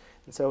eyes.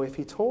 And so if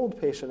he told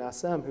patient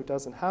SM who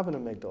doesn't have an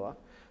amygdala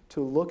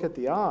to look at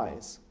the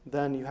eyes,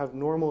 then you have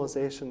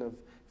normalization of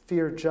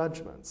fear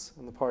judgments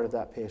on the part of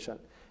that patient.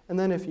 And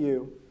then if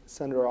you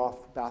send her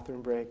off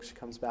bathroom break, she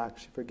comes back,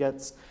 she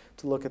forgets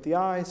to look at the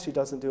eyes, she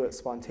doesn't do it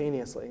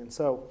spontaneously. And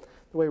so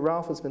the way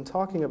Ralph has been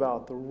talking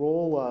about the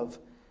role of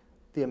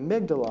the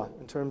amygdala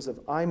in terms of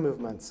eye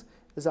movements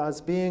is as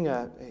being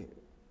a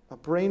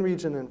brain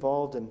region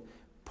involved in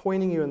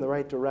pointing you in the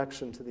right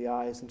direction to the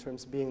eyes in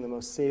terms of being the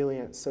most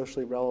salient,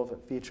 socially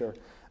relevant feature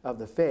of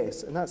the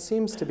face. And that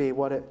seems to be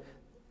what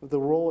the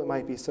role it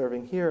might be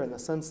serving here, in the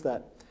sense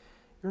that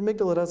your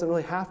amygdala doesn't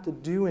really have to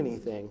do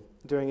anything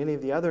during any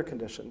of the other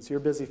conditions. You're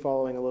busy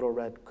following a little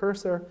red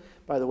cursor.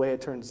 By the way, it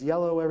turns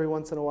yellow every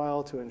once in a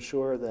while to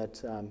ensure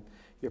that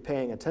you're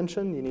paying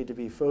attention. You need to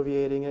be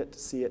foveating it to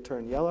see it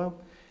turn yellow.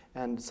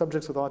 And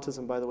subjects with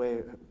autism, by the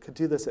way, could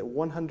do this at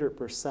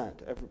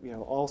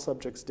 100%. All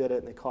subjects did it,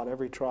 and they caught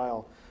every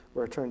trial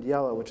where it turned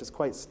yellow, which is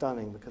quite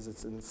stunning because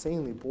it's an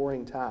insanely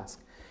boring task.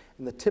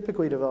 And the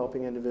typically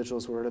developing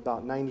individuals were at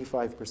about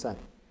 95%.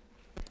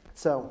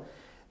 So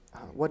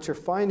what you're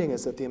finding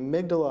is that the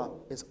amygdala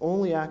is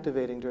only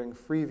activating during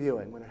free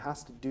viewing, when it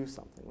has to do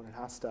something, when it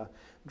has to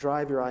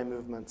drive your eye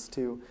movements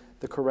to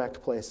the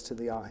correct place to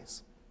the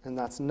eyes. and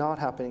that's not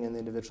happening in the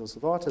individuals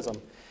with autism.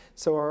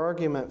 So our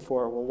argument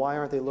for, well, why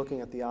aren't they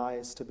looking at the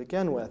eyes to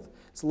begin with,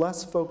 is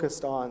less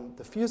focused on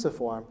the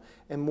fusiform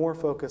and more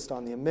focused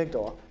on the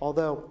amygdala.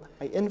 Although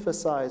I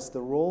emphasized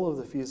the role of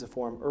the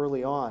fusiform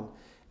early on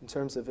in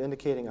terms of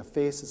indicating a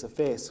face is a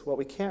face, what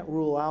we can't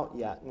rule out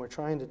yet, and we're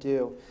trying to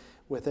do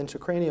with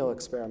intracranial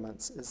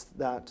experiments, is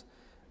that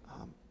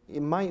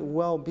it might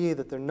well be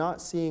that they're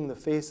not seeing the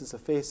face as a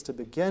face to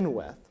begin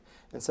with.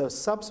 And so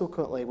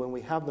subsequently, when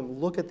we have them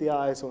look at the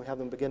eyes, when we have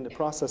them begin to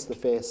process the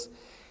face,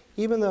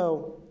 even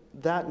though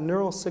that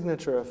neural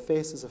signature of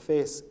face as a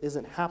face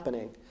isn't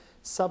happening,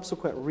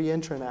 subsequent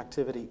reentrant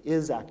activity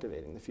is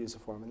activating the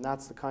fusiform. And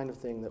that's the kind of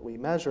thing that we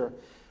measure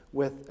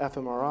with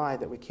fMRI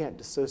that we can't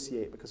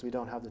dissociate because we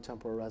don't have the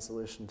temporal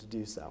resolution to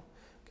do so.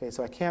 Okay,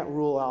 so I can't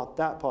rule out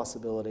that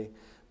possibility,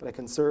 but I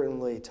can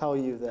certainly tell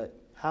you that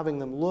having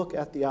them look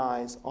at the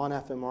eyes on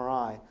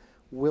fMRI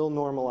will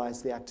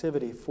normalize the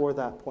activity for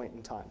that point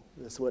in time.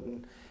 This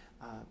wouldn't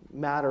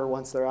matter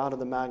once they're out of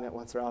the magnet,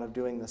 once they're out of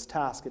doing this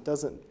task. It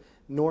doesn't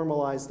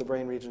normalize the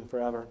brain region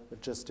forever,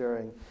 but just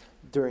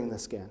during the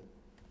scan.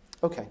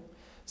 Okay,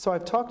 so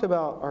I've talked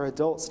about our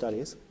adult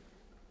studies.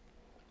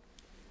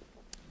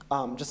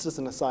 Just as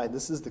an aside,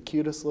 this is the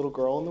cutest little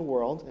girl in the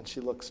world, and she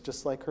looks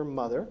just like her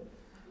mother.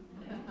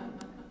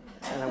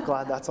 And I'm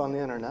glad that's on the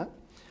internet,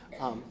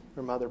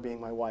 her mother being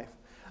my wife.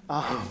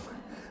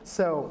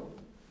 So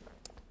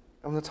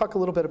I'm going to talk a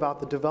little bit about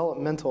the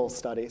developmental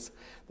studies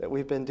that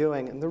we've been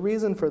doing. And the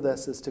reason for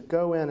this is to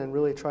go in and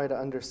really try to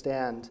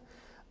understand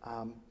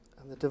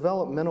the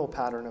developmental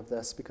pattern of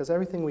this, because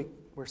everything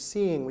we're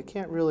seeing, we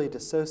can't really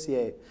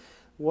dissociate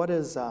what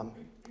is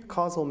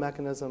causal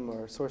mechanism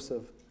or source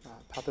of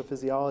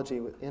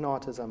pathophysiology in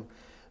autism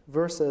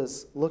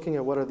versus looking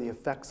at what are the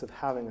effects of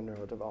having a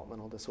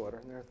neurodevelopmental disorder.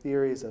 And there are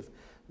theories of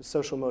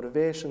social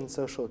motivation,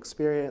 social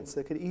experience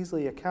that could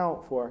easily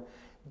account for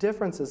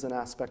differences in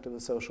aspect of the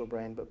social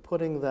brain, but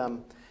putting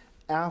them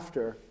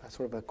after a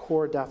sort of a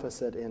core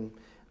deficit in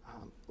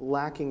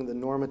lacking the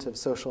normative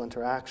social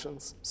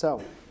interactions.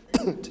 So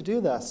to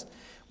do this,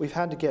 we've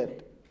had to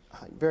get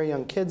very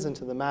young kids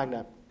into the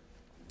magnet,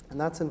 and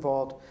that's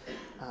involved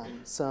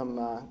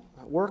some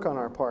work on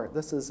our part.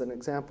 This is an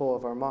example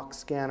of our mock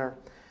scanner.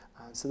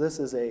 So this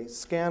is a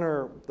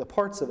scanner, the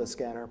parts of a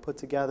scanner put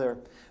together,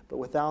 but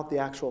without the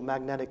actual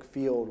magnetic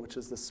field, which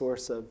is the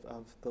source of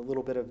the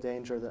little bit of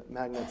danger that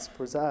magnets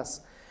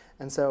possess.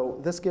 And so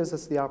this gives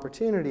us the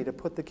opportunity to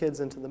put the kids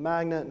into the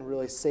magnet in a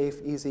really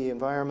safe, easy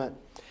environment,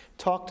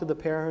 talk to the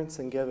parents,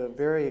 and give a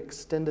very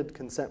extended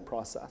consent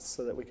process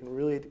so that we can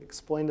really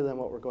explain to them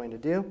what we're going to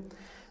do.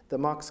 The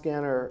mock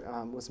scanner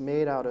was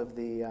made out of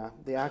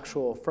the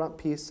actual front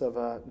piece of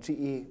a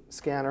GE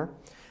scanner.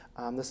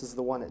 This is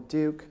the one at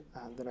Duke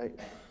that I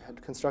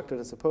had constructed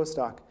as a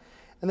postdoc.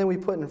 And then we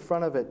put in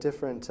front of it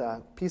different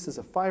pieces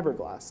of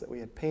fiberglass that we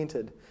had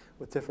painted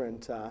with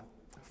different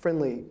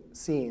friendly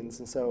scenes.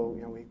 And so,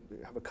 you know, we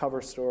have a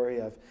cover story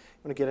of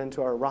when we get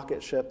into our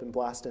rocket ship and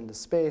blast into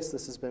space.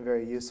 This has been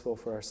very useful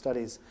for our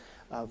studies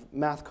of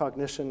math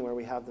cognition, where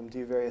we have them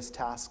do various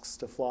tasks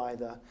to fly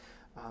the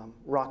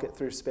rocket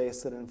through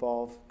space that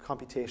involve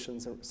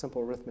computations and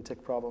simple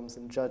arithmetic problems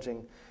and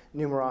judging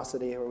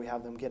numerosity, where we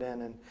have them get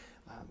in and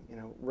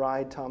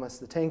ride Thomas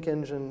the Tank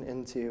Engine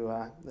into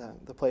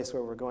the place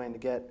where we're going to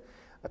get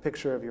a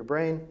picture of your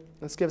brain.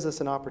 This gives us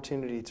an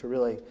opportunity to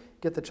really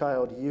get the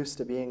child used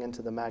to being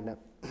into the magnet,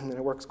 and it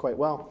works quite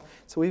well.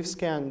 So we've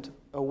scanned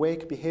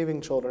awake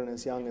behaving children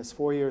as young as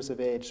 4 years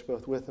of age,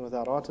 both with and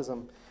without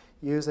autism,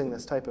 using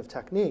this type of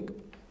technique.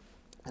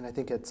 And I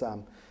think it's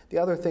the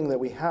other thing that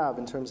we have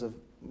in terms of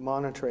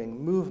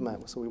monitoring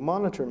movement. So we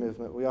monitor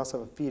movement, we also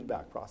have a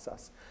feedback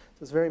process.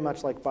 So it's very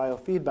much like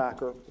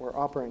biofeedback or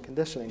operant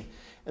conditioning,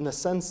 in the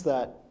sense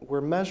that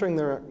we're measuring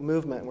their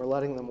movement and we're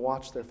letting them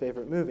watch their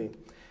favorite movie.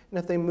 And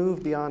if they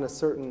move beyond a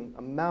certain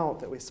amount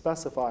that we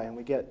specify and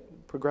we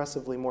get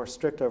progressively more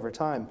strict over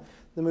time,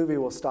 the movie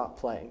will stop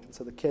playing. And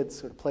so the kids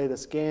sort of play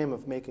this game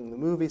of making the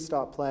movie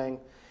stop playing,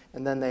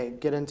 and then they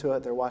get into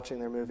it, they're watching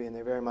their movie, and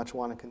they very much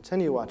want to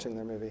continue watching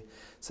their movie.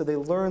 So they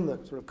learn the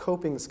sort of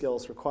coping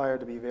skills required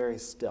to be very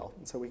still.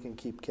 And so we can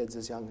keep kids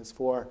as young as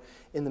 4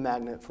 in the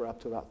magnet for up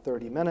to about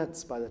 30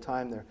 minutes. By the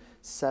time they're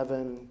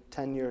 7,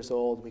 10 years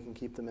old, we can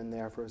keep them in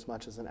there for as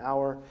much as an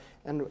hour.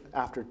 And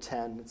after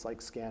 10, it's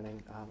like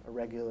scanning a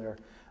regular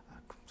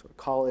sort of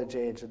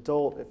college-age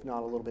adult, if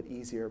not a little bit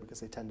easier,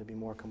 because they tend to be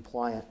more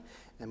compliant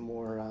and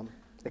more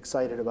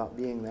excited about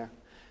being there.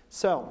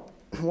 So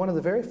one of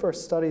the very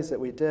first studies that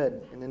we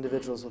did in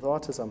individuals with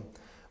autism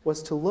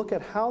was to look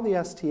at how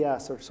the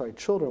STS, or sorry,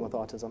 children with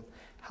autism,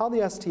 how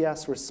the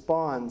STS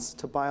responds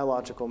to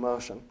biological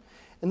motion.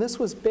 And this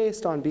was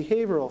based on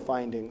behavioral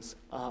findings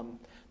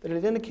that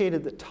had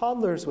indicated that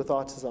toddlers with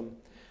autism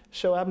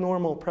show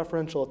abnormal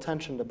preferential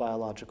attention to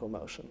biological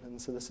motion.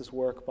 And so this is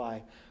work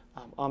by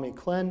Ami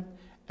Klin,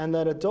 and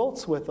that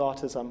adults with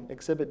autism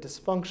exhibit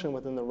dysfunction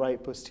within the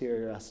right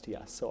posterior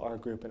STS. So our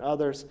group and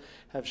others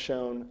have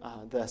shown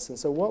this. And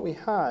so what we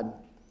had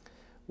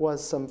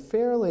was some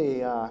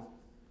fairly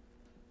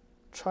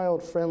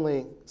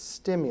child-friendly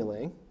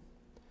stimuli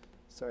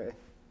Sorry, I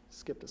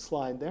skipped a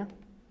slide there.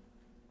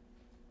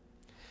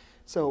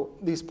 So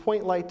these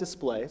point light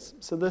displays,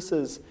 so this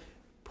is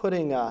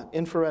putting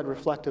infrared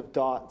reflective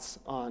dots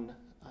on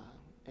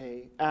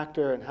a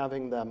actor and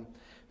having them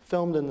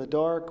filmed in the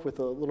dark with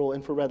a little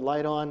infrared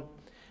light on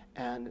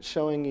and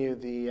showing you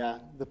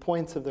the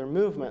points of their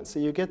movement. So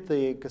you get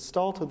the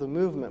gestalt of the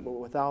movement, but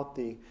without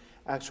the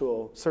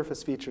actual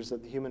surface features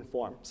of the human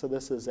form. So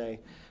this is a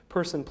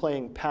person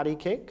playing patty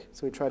cake.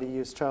 So we try to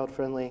use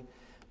child-friendly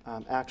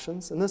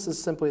actions. And this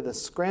is simply the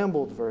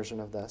scrambled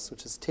version of this,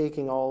 which is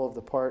taking all of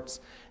the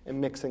parts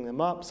and mixing them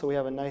up. So we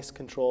have a nice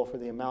control for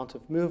the amount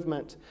of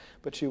movement,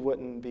 but you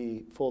wouldn't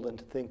be fooled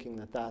into thinking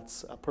that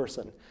that's a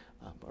person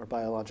or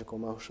biological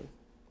motion.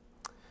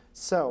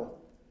 So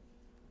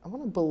I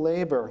want to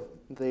belabor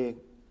the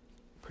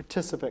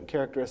participant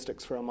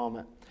characteristics for a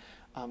moment,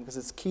 because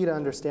it's key to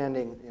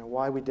understanding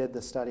why we did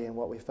this study and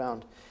what we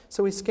found.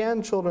 So we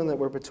scanned children that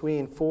were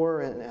between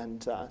 4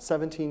 and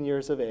 17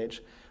 years of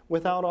age,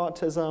 without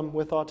autism,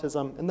 with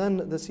autism, and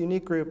then this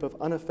unique group of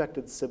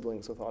unaffected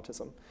siblings with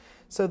autism.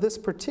 So this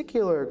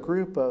particular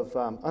group of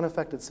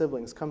unaffected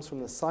siblings comes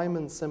from the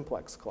Simon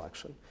Simplex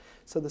collection.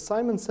 So the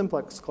Simon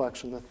Simplex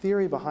collection, the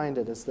theory behind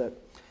it is that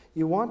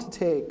you want to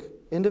take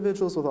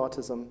individuals with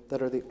autism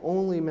that are the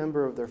only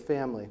member of their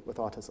family with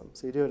autism.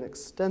 So you do an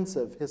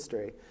extensive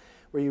history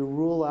where you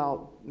rule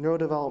out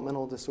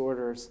neurodevelopmental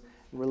disorders,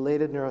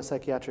 related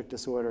neuropsychiatric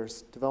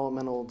disorders,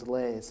 developmental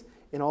delays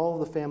in all of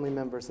the family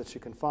members that you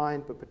can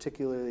find, but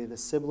particularly the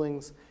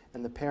siblings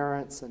and the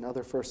parents and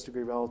other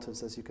first-degree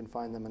relatives as you can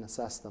find them and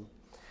assess them.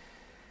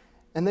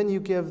 And then you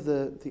give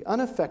the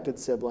unaffected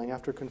sibling,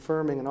 after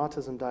confirming an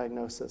autism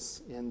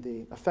diagnosis in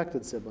the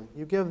affected sibling,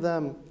 you give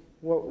them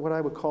what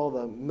I would call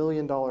the $1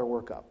 million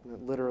workup. And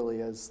it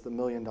literally is the $1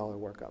 million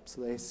workup.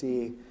 So they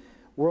see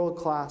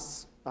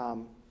world-class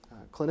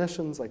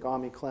clinicians like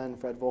Ami Klen,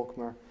 Fred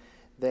Volkmer.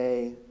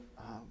 They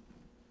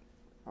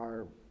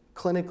are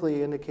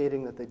clinically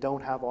indicating that they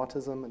don't have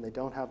autism and they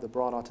don't have the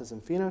broad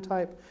autism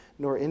phenotype,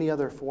 nor any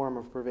other form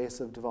of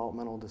pervasive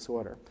developmental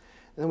disorder.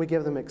 And then we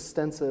give them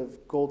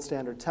extensive gold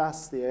standard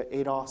tests, the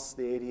ADOS,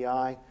 the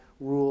ADI,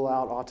 rule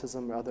out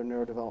autism or other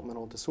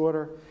neurodevelopmental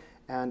disorder.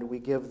 And we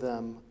give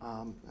them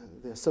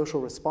the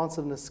social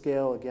responsiveness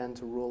scale, again,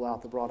 to rule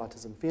out the broad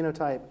autism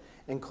phenotype,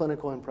 and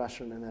clinical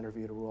impression and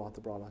interview to rule out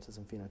the broad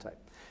autism phenotype.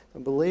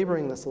 I'm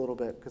belaboring this a little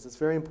bit because it's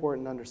very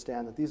important to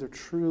understand that these are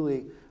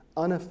truly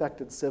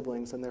unaffected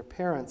siblings, and their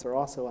parents are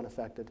also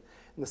unaffected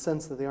in the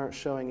sense that they aren't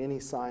showing any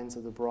signs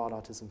of the broad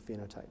autism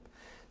phenotype.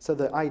 So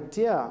the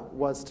idea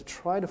was to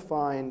try to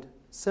find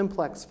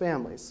simplex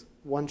families,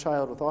 one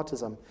child with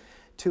autism,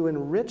 to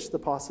enrich the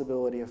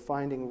possibility of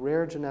finding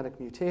rare genetic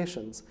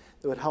mutations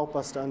that would help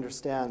us to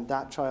understand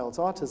that child's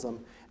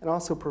autism and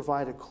also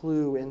provide a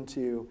clue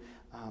into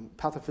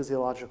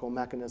pathophysiological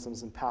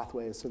mechanisms and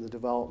pathways for the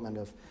development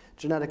of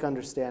genetic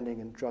understanding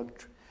and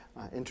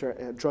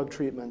drug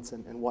treatments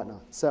and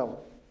whatnot. So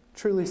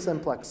truly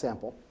simplex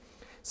sample.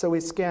 So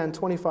we scanned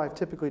 25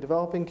 typically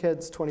developing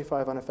kids,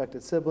 25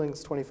 unaffected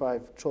siblings,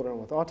 25 children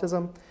with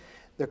autism.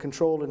 They're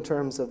controlled in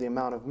terms of the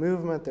amount of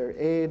movement, their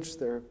age,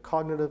 their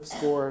cognitive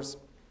scores,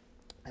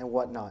 and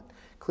whatnot.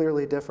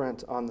 Clearly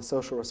different on the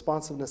social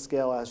responsiveness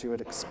scale, as you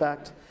would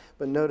expect,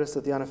 but notice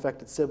that the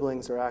unaffected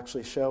siblings are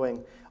actually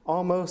showing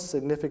almost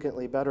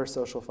significantly better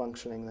social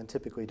functioning than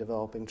typically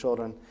developing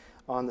children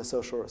on the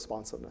social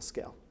responsiveness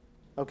scale.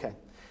 Okay,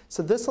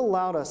 so this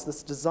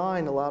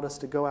design allowed us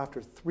to go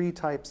after 3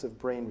 types of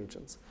brain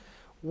regions.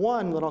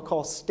 One that I'll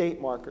call state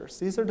markers.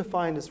 These are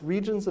defined as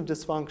regions of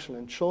dysfunction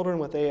in children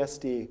with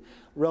ASD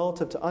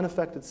relative to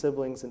unaffected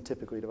siblings and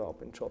typically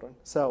developing children.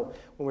 So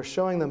when we're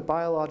showing them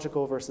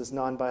biological versus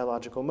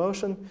non-biological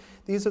motion,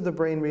 these are the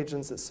brain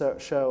regions that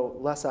show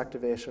less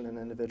activation in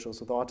individuals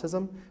with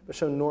autism, but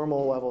show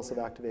normal levels of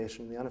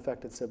activation in the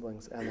unaffected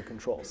siblings and the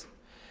controls.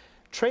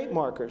 Trait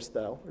markers,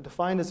 though, are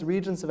defined as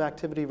regions of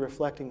activity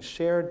reflecting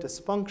shared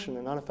dysfunction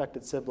in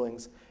unaffected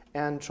siblings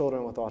and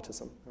children with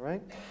autism, all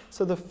right?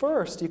 So the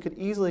first you could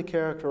easily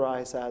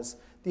characterize as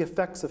the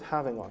effects of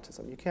having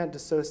autism. You can't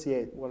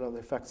dissociate what are the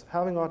effects of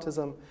having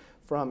autism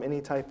from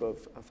any type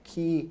of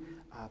key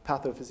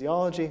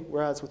pathophysiology,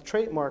 whereas with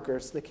trait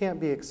markers, they can't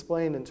be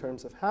explained in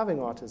terms of having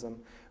autism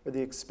or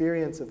the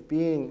experience of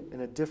being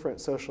in a different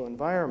social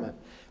environment,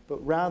 but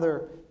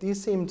rather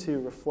these seem to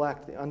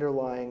reflect the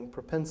underlying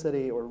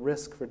propensity or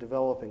risk for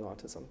developing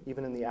autism,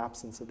 even in the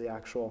absence of the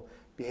actual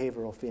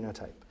behavioral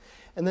phenotype.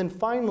 And then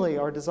finally,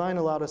 our design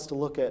allowed us to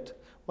look at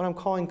what I'm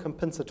calling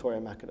compensatory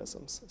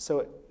mechanisms. So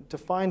it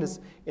defined as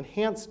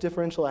enhanced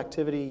differential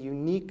activity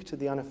unique to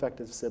the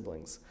unaffected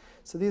siblings.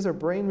 So these are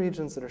brain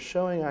regions that are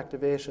showing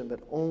activation, but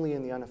only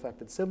in the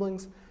unaffected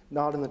siblings,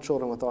 not in the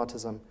children with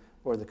autism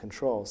or the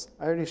controls.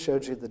 I already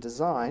showed you the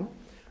design.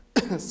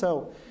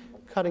 So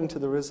cutting to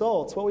the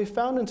results, what we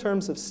found in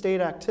terms of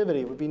state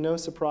activity would be no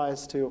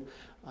surprise to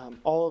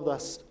all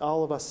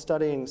of us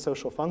studying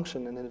social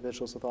function in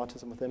individuals with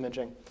autism with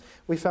imaging.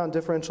 We found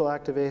differential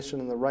activation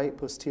in the right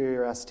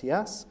posterior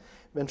STS,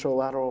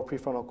 ventrolateral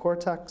prefrontal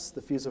cortex,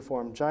 the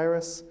fusiform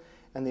gyrus,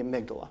 and the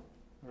amygdala.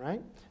 All all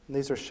right? And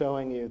these are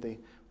showing you the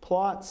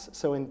plots.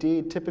 So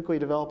indeed, typically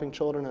developing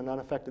children and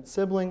unaffected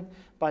sibling,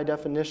 by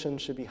definition,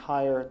 should be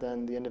higher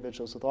than the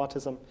individuals with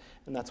autism,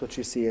 and that's what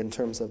you see in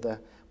terms of the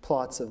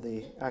plots of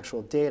the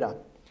actual data.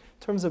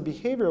 In terms of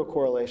behavioral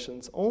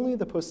correlations, only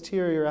the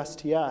posterior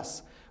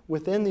STS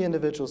within the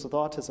individuals with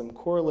autism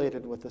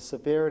correlated with the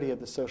severity of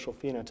the social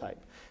phenotype.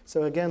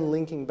 So again,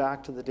 linking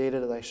back to the data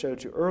that I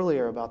showed you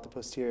earlier about the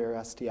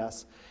posterior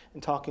STS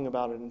and talking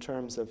about it in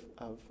terms of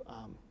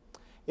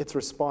its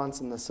response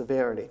and the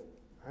severity,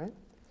 all right?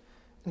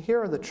 And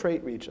here are the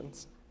trait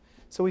regions.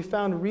 So we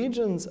found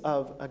regions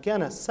of,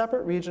 again, a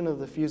separate region of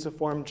the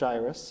fusiform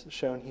gyrus,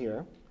 shown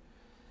here,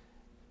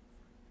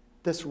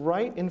 this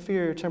right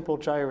inferior temporal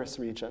gyrus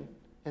region,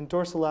 and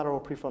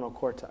dorsolateral prefrontal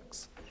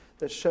cortex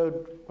that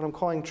showed what I'm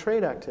calling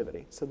trait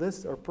activity. So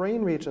these are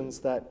brain regions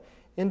that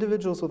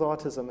individuals with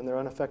autism and their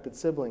unaffected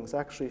siblings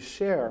actually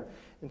share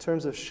in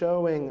terms of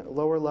showing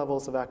lower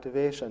levels of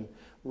activation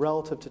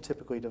relative to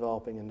typically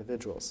developing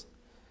individuals.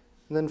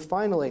 And then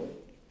finally,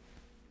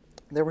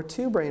 there were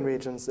two brain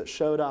regions that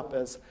showed up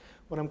as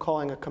what I'm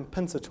calling a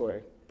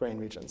compensatory brain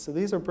region. So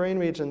these are brain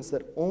regions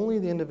that only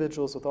the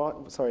individuals with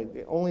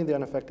only the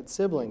unaffected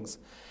siblings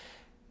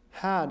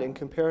had in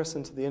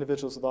comparison to the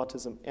individuals with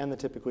autism and the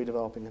typically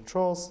developing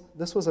controls.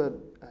 This was a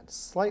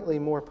slightly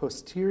more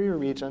posterior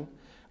region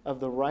of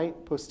the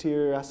right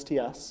posterior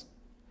STS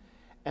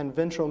and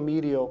ventral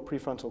medial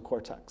prefrontal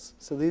cortex.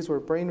 So these were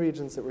brain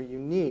regions that were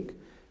unique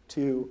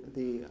to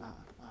the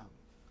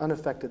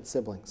unaffected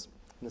siblings.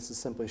 And this is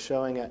simply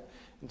showing it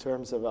in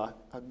terms of a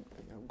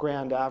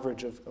grand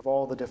average of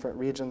all the different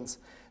regions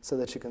so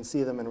that you can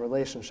see them in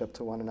relationship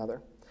to one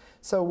another.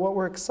 So what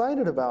we're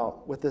excited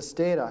about with this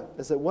data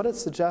is that what it's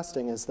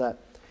suggesting is that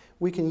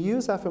we can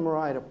use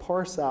fMRI to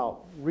parse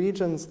out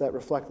regions that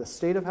reflect the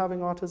state of having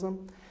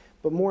autism,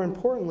 but more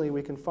importantly,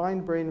 we can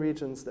find brain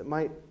regions that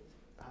might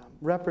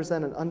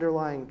represent an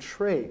underlying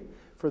trait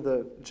for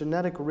the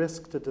genetic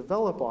risk to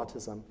develop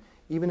autism,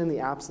 even in the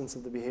absence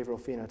of the behavioral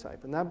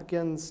phenotype. And that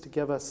begins to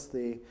give us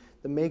the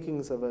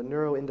makings of a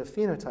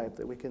neuroendophenotype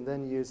that we can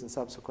then use in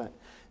subsequent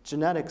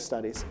genetic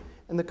studies.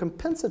 And the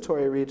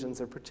compensatory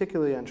regions are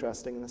particularly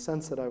interesting in the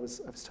sense that I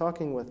was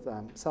talking with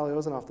Sally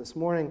Ozanoff this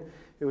morning,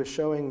 who was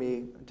showing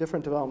me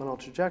different developmental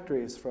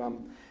trajectories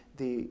from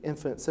the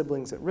infant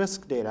siblings at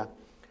risk data.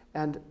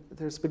 And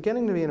there's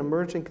beginning to be an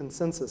emerging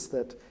consensus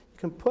that you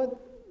can put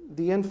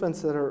the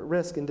infants that are at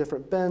risk in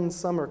different bins.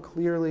 Some are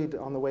clearly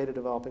on the way to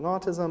developing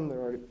autism.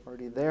 They're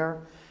already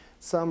there.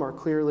 Some are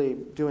clearly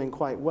doing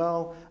quite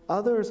well.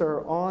 Others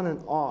are on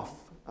and off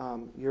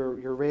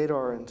your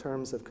radar in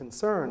terms of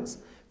concerns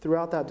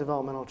throughout that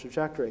developmental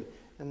trajectory.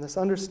 And this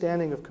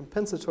understanding of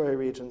compensatory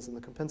regions and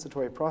the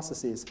compensatory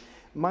processes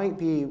might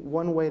be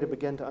one way to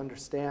begin to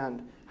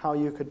understand how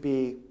you could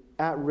be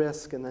at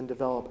risk and then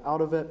develop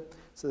out of it.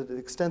 So that to the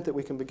extent that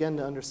we can begin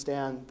to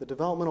understand the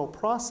developmental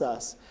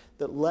process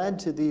that led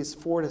to these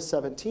 4 to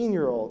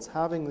 17-year-olds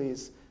having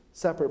these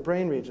separate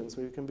brain regions,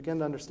 we can begin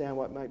to understand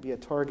what might be a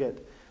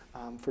target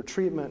for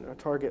treatment or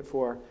target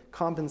for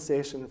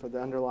compensation for the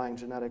underlying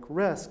genetic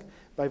risk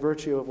by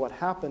virtue of what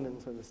happened in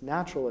sort of this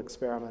natural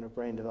experiment of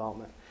brain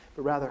development.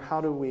 But rather,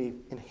 how do we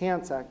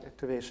enhance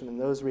activation in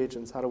those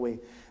regions? How do we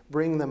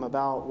bring them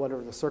about? What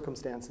are the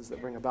circumstances that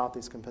bring about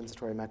these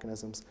compensatory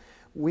mechanisms?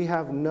 We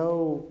have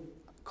no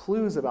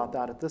clues about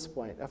that at this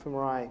point.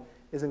 fMRI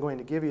isn't going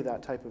to give you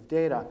that type of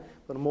data,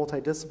 but a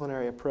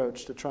multidisciplinary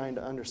approach to trying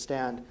to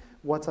understand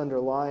what's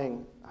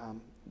underlying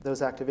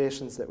those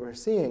activations that we're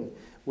seeing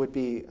would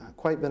be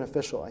quite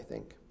beneficial, I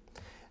think.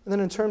 And then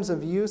in terms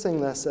of using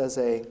this as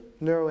a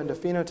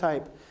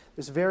neuroendophenotype,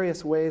 there's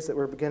various ways that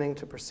we're beginning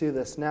to pursue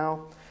this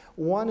now.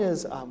 One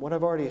is what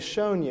I've already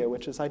shown you,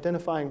 which is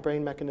identifying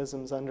brain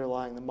mechanisms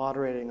underlying the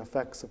moderating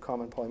effects of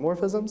common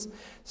polymorphisms.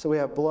 So we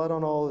have blood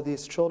on all of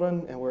these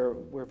children, and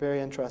we're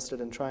very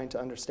interested in trying to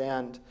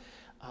understand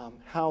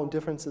how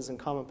differences in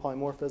common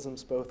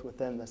polymorphisms, both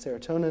within the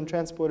serotonin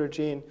transporter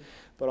gene,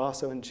 but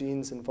also in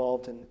genes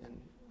involved in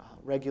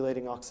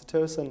regulating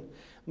oxytocin,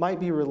 might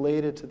be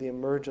related to the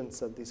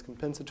emergence of these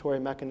compensatory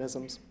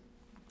mechanisms.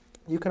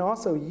 You can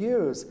also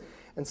use,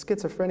 and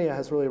schizophrenia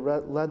has really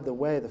led the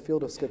way, the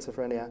field of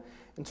schizophrenia,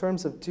 in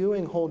terms of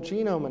doing whole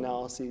genome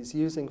analyses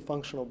using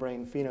functional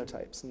brain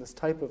phenotypes. And this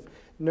type of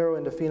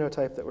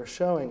neuroendophenotype that we're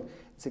showing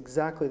is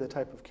exactly the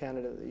type of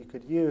candidate that you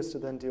could use to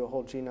then do a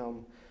whole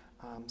genome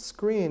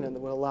screen, and that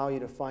would allow you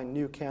to find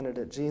new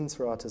candidate genes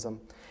for autism.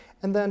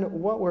 And then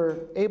what we're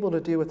able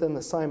to do within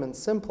the Simon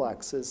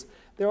simplex is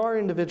there are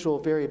individual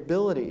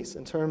variabilities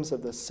in terms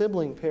of the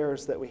sibling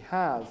pairs that we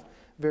have,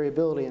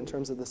 variability in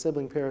terms of the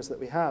sibling pairs that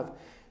we have,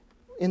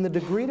 in the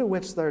degree to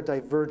which they're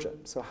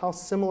divergent. So how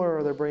similar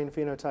are their brain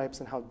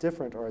phenotypes and how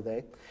different are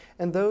they?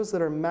 And those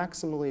that are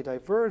maximally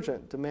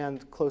divergent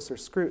demand closer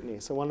scrutiny.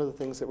 So one of the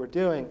things that we're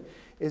doing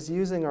is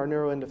using our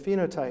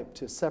neuroendophenotype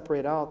to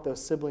separate out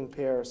those sibling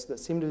pairs that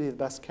seem to be the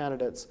best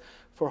candidates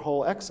for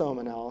whole exome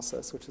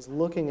analysis, which is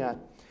looking at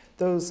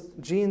those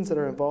genes that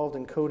are involved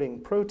in coding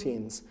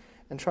proteins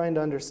and trying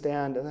to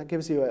understand, and that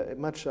gives you a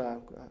much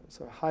sort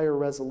of higher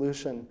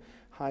resolution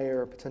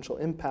higher potential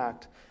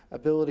impact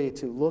ability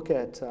to look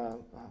at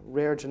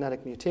rare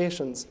genetic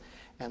mutations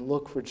and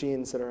look for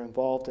genes that are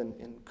involved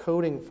in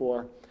coding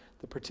for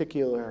the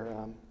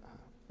particular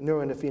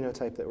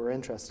neuroendophenotype that we're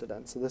interested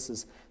in. So this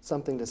is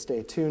something to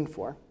stay tuned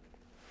for.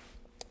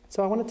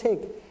 So I want to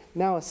take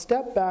now a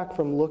step back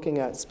from looking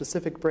at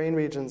specific brain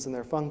regions and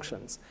their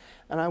functions.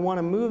 And I want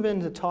to move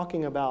into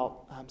talking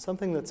about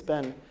something that's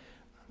been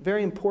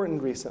very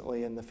important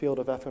recently in the field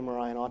of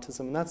fMRI and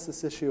autism, and that's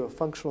this issue of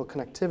functional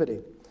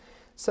connectivity.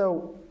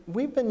 So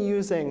we've been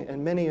using,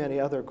 in many, many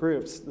other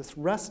groups, this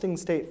resting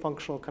state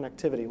functional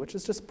connectivity, which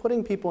is just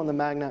putting people on the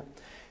magnet,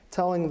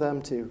 telling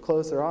them to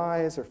close their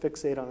eyes or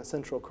fixate on a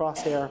central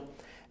crosshair,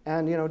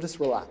 and just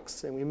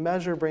relax. And we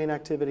measure brain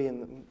activity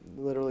in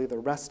literally the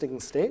resting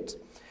state.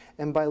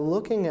 And by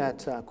looking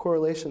at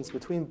correlations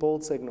between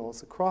bold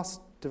signals across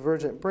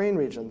divergent brain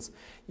regions,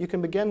 you can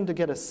begin to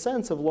get a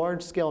sense of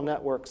large-scale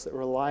networks that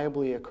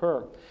reliably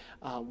occur.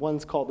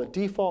 One's called the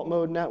default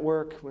mode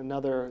network,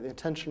 another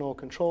attentional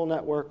control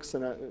networks,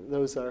 and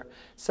those are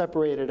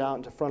separated out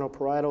into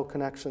frontal-parietal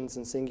connections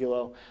and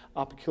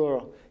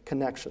cingulo-opicular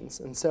connections.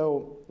 And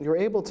so you're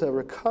able to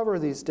recover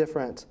these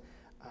different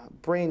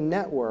brain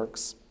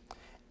networks,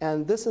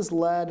 and this has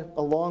led,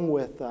 along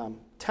with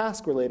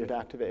task-related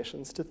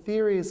activations, to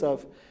theories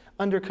of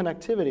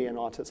underconnectivity in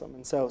autism.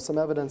 And so some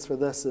evidence for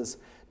this is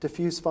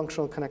diffuse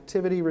functional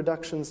connectivity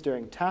reductions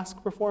during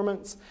task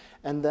performance,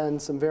 and then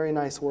some very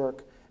nice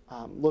work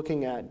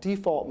looking at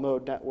default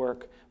mode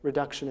network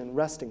reduction in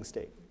resting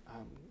state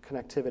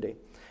connectivity.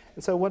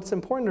 And so what's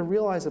important to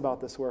realize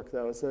about this work,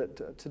 though, is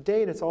that to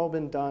date it's all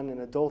been done in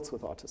adults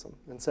with autism.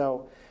 And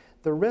so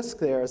the risk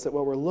there is that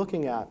what we're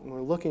looking at when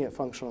we're looking at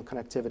functional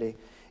connectivity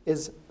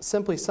is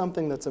simply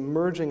something that's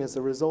emerging as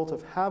a result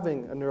of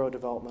having a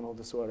neurodevelopmental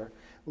disorder,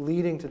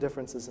 leading to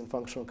differences in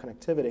functional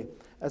connectivity,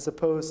 as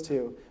opposed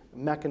to a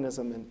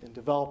mechanism in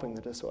developing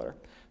the disorder.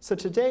 So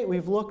to date,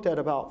 we've looked at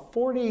about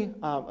 40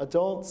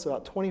 adults,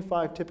 about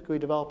 25 typically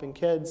developing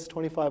kids,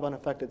 25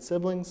 unaffected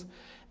siblings,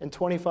 and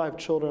 25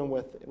 children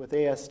with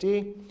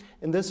ASD.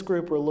 In this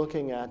group, we're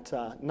looking at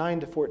 9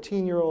 to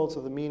 14-year-olds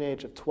with a mean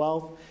age of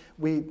 12.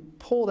 We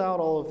pulled out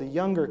all of the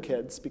younger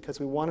kids because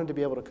we wanted to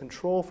be able to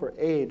control for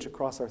age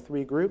across our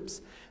 3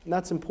 groups. And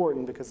that's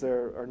important because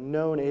there are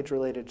known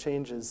age-related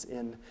changes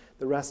in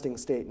the resting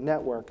state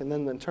network. And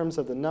then in terms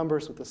of the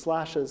numbers with the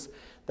slashes,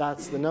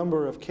 that's the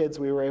number of kids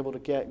we were able to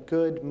get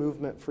good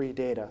movement-free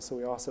data. So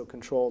we also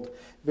controlled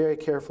very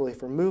carefully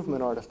for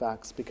movement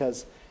artifacts,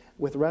 because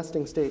with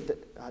resting state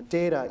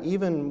data,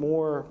 even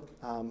more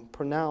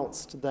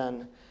pronounced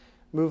than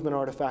movement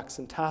artifacts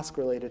and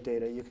task-related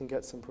data, you can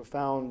get some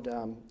profound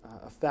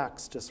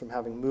effects just from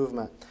having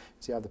movement.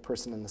 So you have the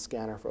person in the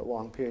scanner for a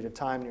long period of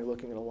time, and you're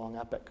looking at a long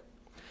epoch.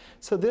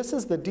 So this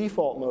is the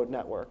default mode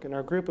network in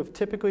our group of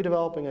typically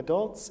developing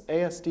adults,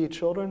 ASD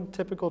children,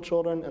 typical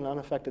children, and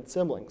unaffected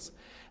siblings.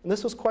 And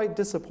this was quite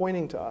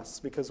disappointing to us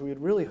because we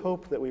had really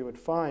hoped that we would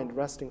find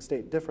resting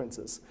state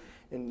differences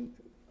in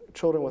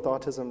children with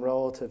autism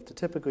relative to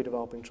typically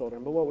developing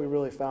children, but what we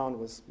really found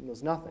was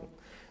nothing.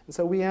 And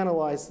so we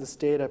analyzed this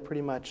data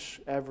pretty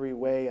much every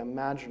way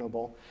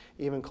imaginable,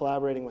 even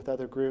collaborating with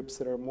other groups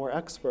that are more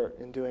expert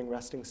in doing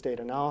resting state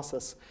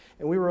analysis,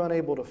 and we were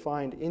unable to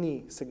find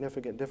any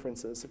significant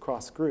differences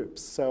across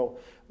groups. So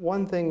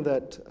one thing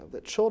that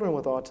children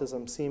with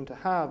autism seem to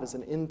have is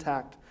an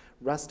intact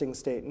resting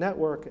state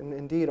network, and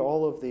indeed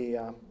all of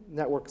the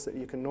networks that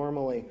you can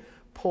normally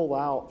pull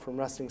out from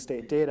resting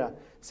state data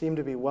seem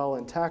to be well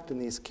intact in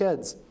these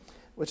kids,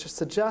 which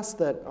suggests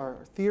that our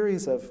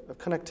theories of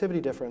connectivity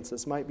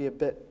differences might be a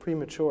bit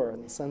premature,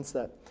 in the sense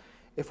that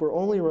if we're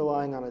only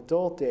relying on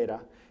adult data,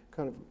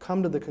 kind of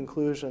come to the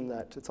conclusion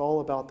that it's all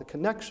about the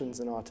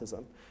connections in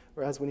autism,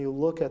 whereas when you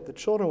look at the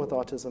children with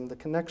autism, the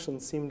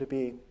connections seem to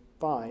be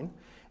fine,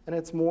 and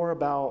it's more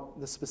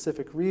about the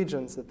specific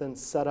regions that then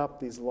set up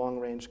these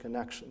long-range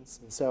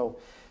connections. And so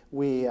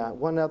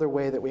one other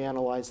way that we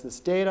analyzed this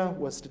data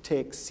was to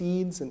take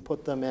seeds and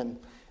put them in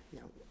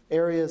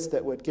areas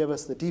that would give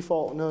us the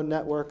default node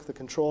network, the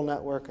control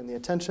network, and the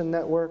attention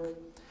network.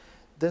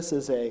 This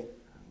is a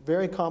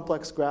very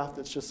complex graph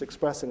that's just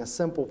expressing a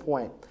simple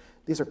point.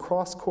 These are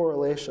cross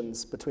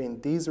correlations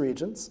between these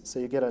regions, so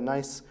you get a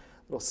nice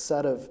little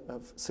set of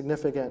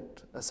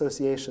significant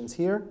associations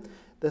here.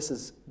 This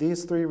is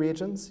these 3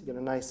 regions, you get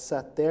a nice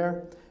set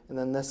there, and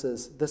then this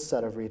is this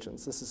set of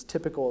regions. This is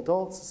typical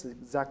adults. This is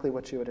exactly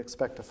what you would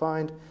expect to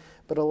find,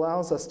 but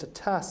allows us to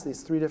test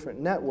these 3 different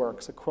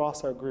networks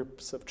across our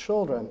groups of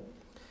children.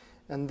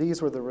 And these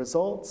were the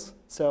results.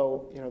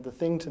 So the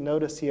thing to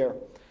notice here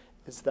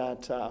is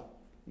that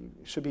you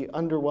should be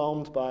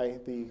underwhelmed by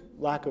the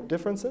lack of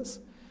differences.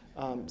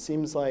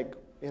 Seems like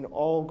in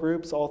all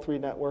groups, all 3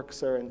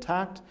 networks are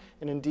intact.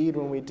 And indeed,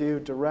 when we do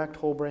direct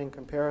whole brain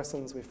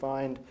comparisons, we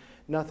find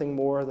nothing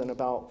more than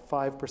about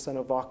 5%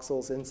 of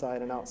voxels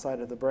inside and outside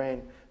of the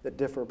brain that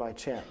differ by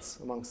chance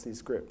amongst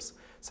these groups.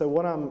 So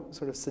what I'm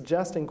sort of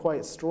suggesting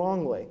quite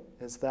strongly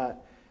is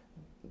that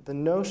the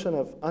notion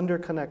of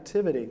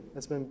underconnectivity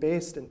has been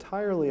based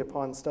entirely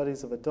upon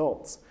studies of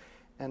adults.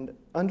 And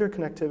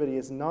underconnectivity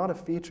is not a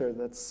feature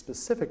that's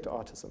specific to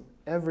autism.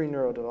 Every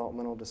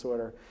neurodevelopmental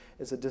disorder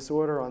is a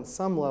disorder on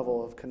some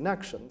level of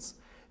connections.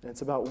 And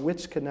it's about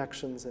which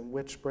connections and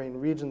which brain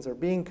regions are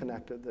being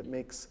connected that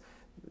makes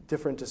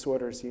different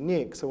disorders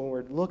unique. So when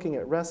we're looking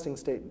at resting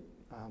state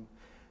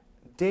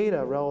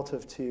data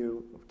relative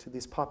to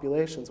these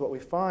populations, what we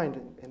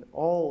find in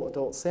all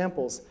adult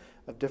samples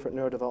of different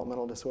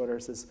neurodevelopmental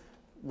disorders is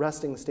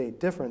resting state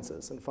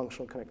differences and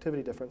functional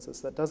connectivity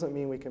differences. That doesn't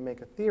mean we can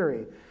make a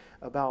theory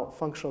about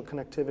functional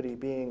connectivity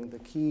being the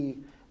key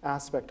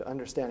aspect to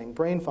understanding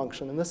brain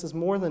function. And this is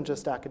more than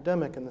just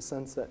academic in the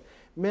sense that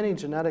many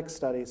genetic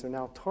studies are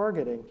now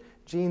targeting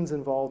genes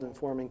involved in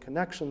forming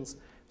connections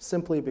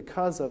simply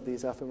because of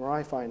these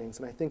fMRI findings.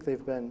 And I think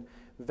they've been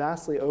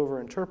vastly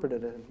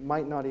overinterpreted and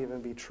might not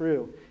even be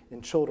true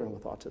in children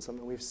with autism.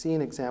 And we've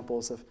seen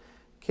examples of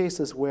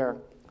cases where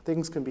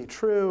things can be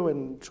true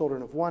in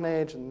children of one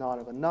age and not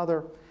of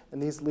another,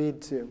 and these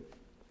lead to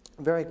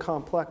very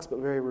complex but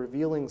very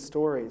revealing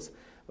stories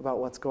about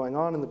what's going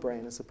on in the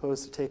brain, as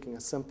opposed to taking a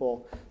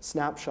simple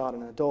snapshot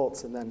in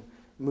adults and then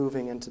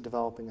moving into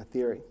developing a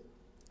theory.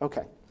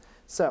 Okay,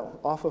 so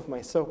off of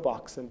my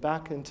soapbox and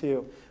back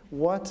into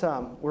what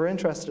we're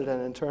interested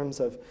in terms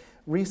of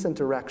recent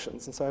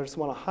directions. And so I just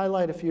want to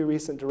highlight a few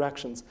recent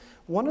directions.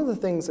 One of the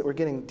things that we're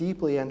getting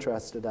deeply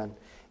interested in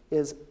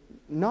is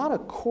not a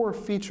core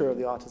feature of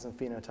the autism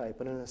phenotype,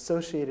 but an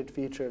associated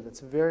feature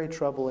that's very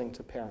troubling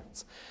to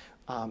parents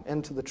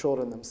and to the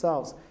children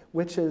themselves,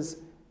 which is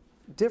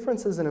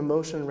differences in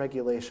emotion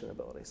regulation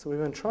ability. So we've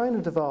been trying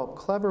to develop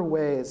clever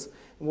ways,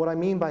 and what I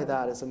mean by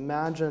that is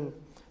imagine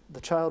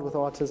the child with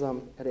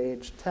autism at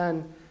age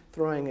 10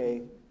 throwing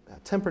a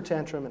temper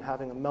tantrum and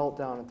having a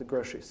meltdown at the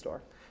grocery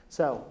store.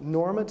 So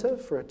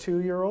normative for a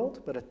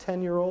 2-year-old, but a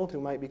 10-year-old who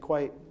might be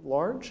quite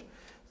large,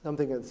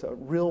 something that's a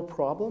real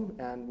problem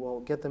and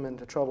will get them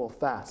into trouble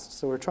fast.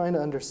 So we're trying to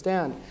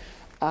understand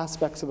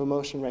aspects of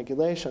emotion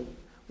regulation.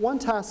 One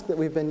task that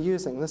we've been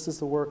using, this is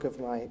the work of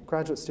my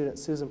graduate student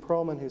Susan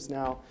Perlman, who's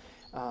now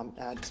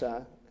at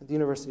the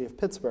University of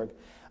Pittsburgh.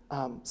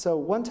 So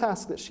one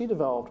task that she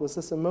developed was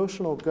this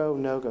emotional go,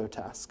 no-go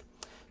task.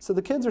 So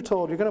the kids are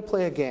told, you're going to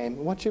play a game,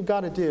 and what you've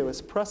got to do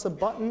is press a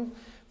button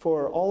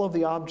for all of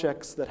the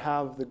objects that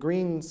have the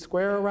green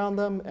square around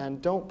them,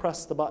 and don't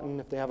press the button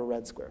if they have a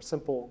red square.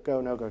 Simple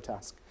go, no-go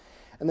task.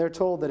 And they're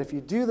told that if you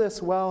do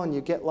this well and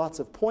you get lots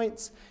of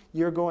points,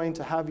 you're going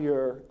to have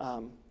your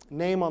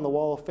name on the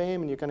wall of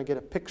fame, and you're going to get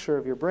a picture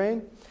of your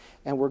brain,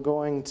 and we're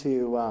going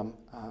to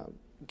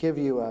give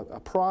you a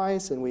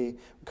prize, and we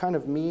kind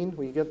of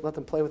let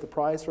them play with the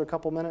prize for a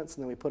couple minutes,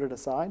 and then we put it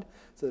aside,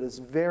 so that it's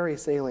very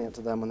salient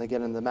to them when they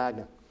get into the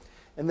magnet.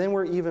 And then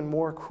we're even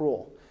more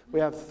cruel. We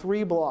have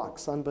 3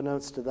 blocks,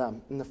 unbeknownst to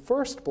them. In the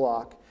first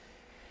block,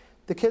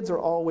 the kids are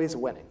always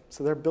winning.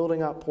 So they're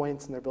building up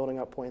points, and they're building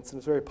up points, and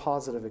it's a very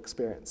positive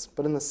experience.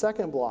 But in the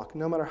second block,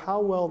 no matter how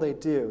well they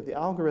do, the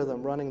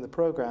algorithm running the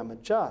program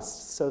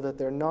adjusts so that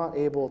they're not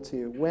able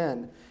to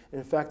win.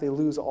 And in fact, they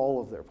lose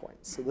all of their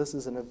points. So this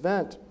is an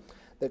event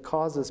that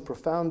causes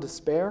profound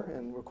despair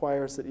and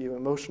requires that you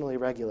emotionally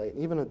regulate.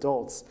 Even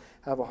adults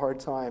have a hard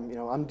time,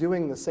 I'm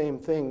doing the same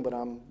thing, but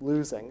I'm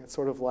losing. It's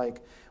sort of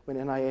like when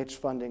NIH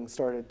funding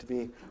started to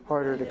be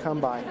harder to come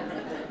by.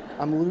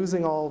 I'm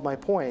losing all of my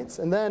points.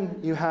 And then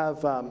you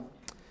have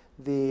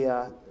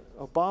the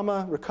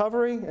Obama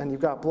recovery, and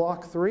you've got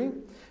block 3,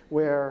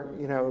 where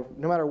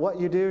no matter what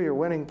you do, you're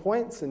winning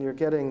points, and you're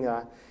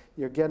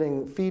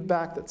getting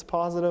feedback that's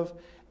positive.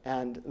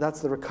 And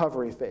that's the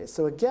recovery phase.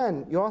 So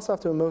again, you also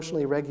have to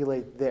emotionally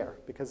regulate there,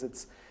 because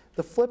it's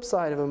the flip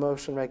side of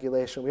emotion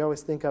regulation. We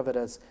always think of it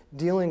as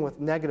dealing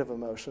with negative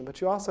emotion, but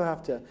you also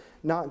have to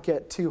not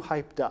get too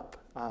hyped up.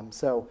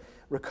 So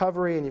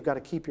recovery, and you've got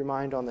to keep your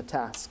mind on the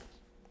task.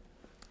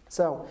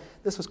 So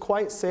this was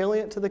quite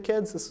salient to the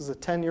kids. This was a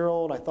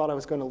 10-year-old. I thought I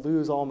was going to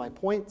lose all my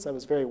points. I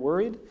was very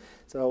worried.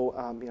 So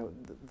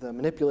the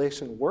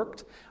manipulation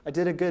worked. I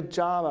did a good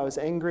job. I was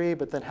angry,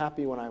 but then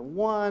happy when I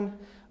won.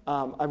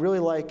 I really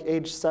like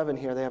age 7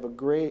 here. They have a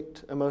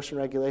great emotion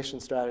regulation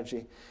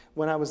strategy.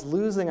 When I was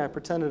losing, I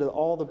pretended that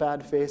all the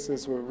bad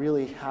faces were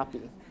really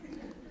happy.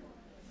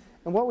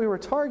 And what we were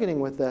targeting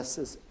with this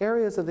is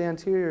areas of the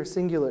anterior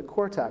cingulate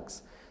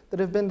cortex that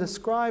have been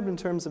described in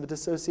terms of a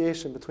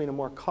dissociation between a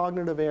more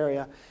cognitive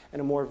area and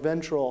a more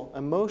ventral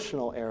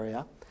emotional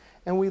area.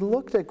 And we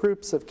looked at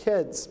groups of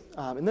kids,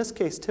 in this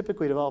case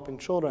typically developing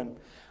children,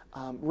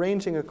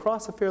 ranging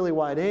across a fairly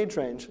wide age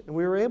range. And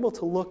we were able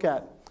to look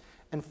at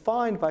and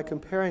find, by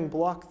comparing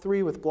block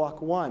 3 with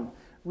block 1,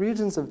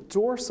 regions of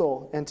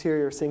dorsal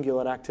anterior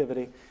cingulate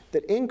activity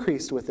that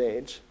increased with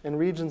age and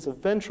regions of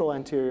ventral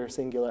anterior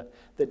cingulate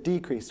that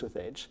decreased with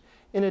age.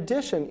 In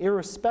addition,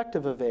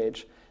 irrespective of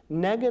age,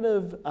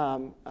 negative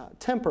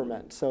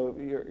temperament, so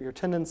your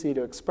tendency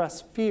to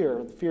express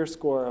fear, the fear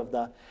score of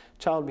the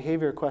child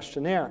behavior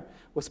questionnaire,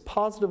 was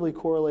positively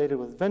correlated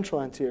with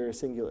ventral anterior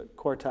cingulate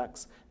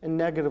cortex and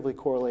negatively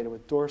correlated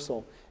with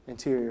dorsal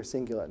anterior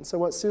cingulate. And so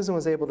what Susan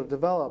was able to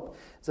develop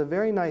is a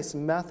very nice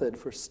method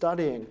for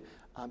studying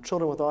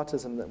children with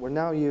autism that we're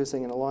now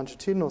using in a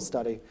longitudinal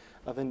study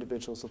of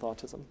individuals with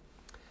autism.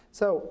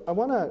 So I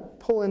want to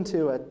pull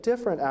into a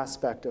different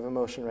aspect of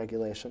emotion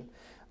regulation,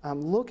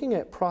 looking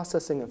at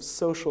processing of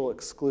social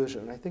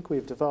exclusion. I think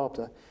we've developed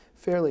a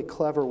fairly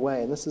clever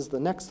way, and this is the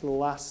next to the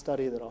last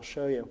study that I'll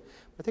show you.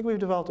 I think we've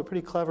developed a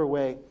pretty clever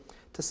way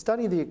to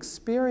study the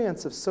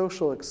experience of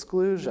social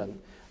exclusion.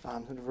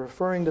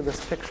 Referring to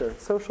this picture,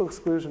 social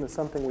exclusion is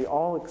something we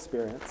all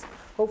experience,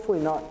 hopefully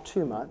not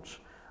too much,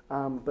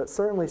 but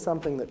certainly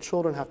something that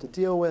children have to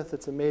deal with.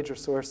 It's a major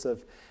source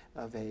of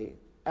a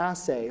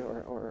assay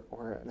or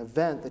an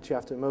event that you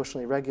have to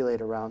emotionally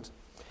regulate around.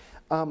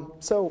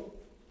 So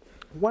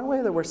one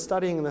way that we're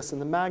studying this in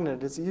the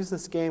magnet is to use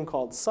this game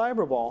called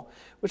Cyberball,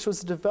 which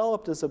was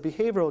developed as a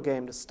behavioral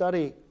game to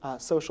study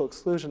social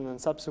exclusion and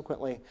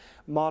subsequently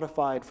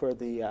modified for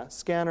the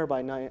scanner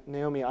by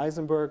Naomi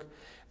Eisenberg.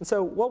 And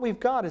so what we've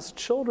got is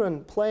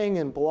children playing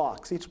in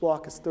blocks. Each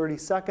block is 30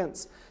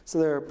 seconds. So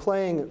they're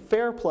playing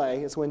fair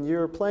play is when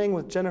you're playing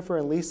with Jennifer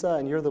and Lisa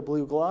and you're the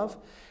blue glove,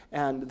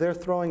 and they're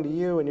throwing to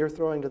you and you're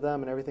throwing to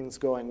them and everything's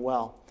going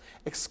well.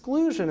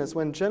 Exclusion is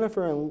when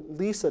Jennifer and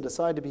Lisa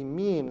decide to be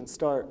mean and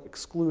start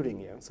excluding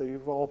you. So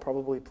you've all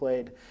probably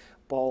played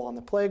ball on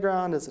the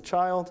playground as a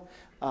child,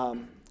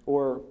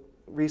 or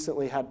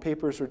recently had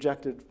papers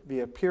rejected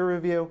via peer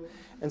review.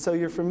 And so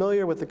you're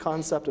familiar with the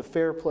concept of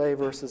fair play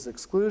versus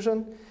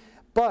exclusion.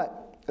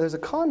 But there's a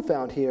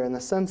confound here in the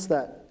sense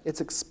that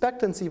it's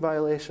expectancy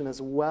violation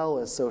as well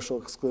as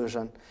social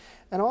exclusion.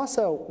 And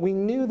also, we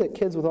knew that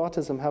kids with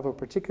autism have a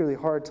particularly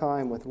hard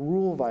time with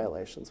rule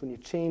violations. When you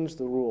change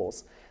the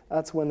rules,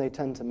 that's when they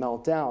tend to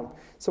melt down.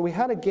 So we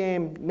had a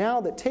game now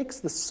that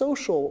takes the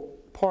social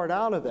part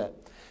out of it,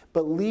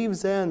 but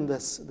leaves in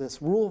this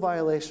rule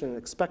violation and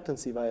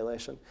expectancy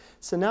violation.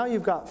 So now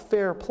you've got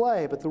fair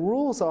play, but the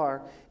rules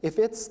are, if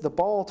it's the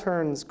ball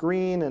turns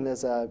green and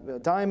is a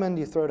diamond,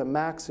 you throw to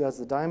Max, who has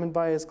the diamond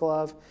by his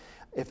glove.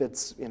 If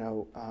it's,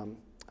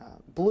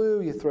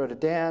 blue, you throw to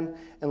Dan,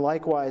 and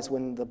likewise,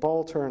 when the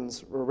ball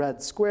turns a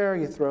red square,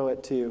 you throw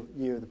it to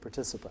you, the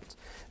participant.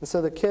 And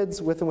so the kids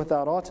with and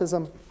without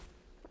autism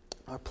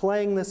are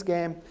playing this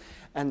game,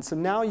 and so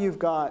now you've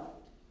got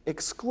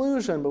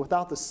exclusion, but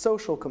without the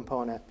social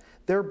component.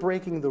 They're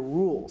breaking the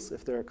rules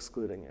if they're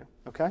excluding you,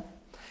 okay?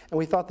 And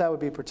we thought that would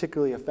be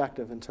particularly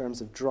effective in terms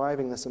of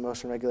driving this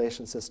emotion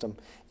regulation system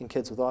in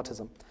kids with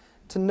autism.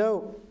 To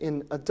note,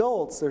 in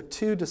adults, there are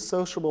two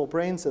dissociable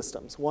brain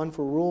systems, one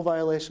for rule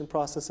violation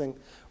processing,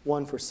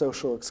 one for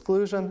social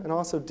exclusion, and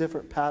also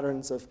different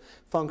patterns of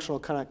functional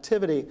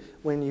connectivity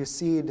when you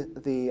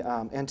seed the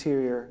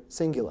anterior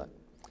cingulate.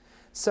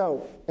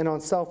 So, and on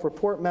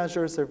self-report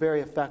measures, they're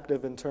very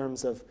effective in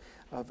terms of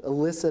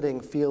eliciting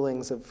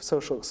feelings of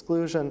social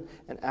exclusion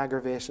and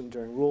aggravation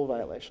during rule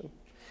violation.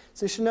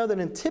 So you should know that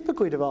in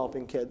typically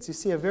developing kids, you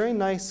see a very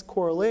nice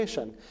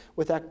correlation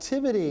with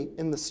activity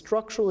in the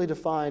structurally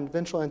defined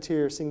ventral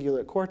anterior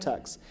cingulate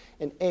cortex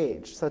in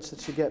age, such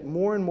that you get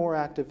more and more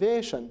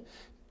activation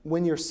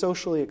when you're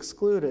socially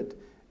excluded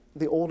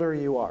the older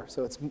you are.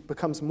 So it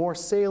becomes more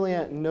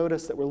salient.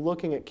 Notice that we're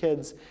looking at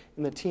kids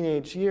in the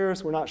teenage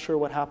years. We're not sure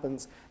what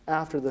happens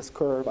after this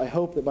curve. I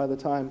hope that by the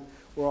time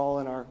we're all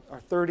in our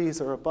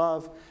 30s or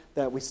above,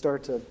 that we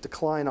start to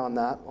decline on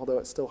that, although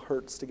it still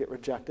hurts to get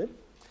rejected.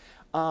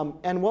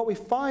 And what we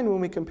find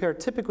when we compare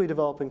typically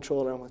developing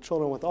children with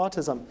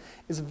autism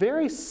is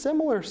very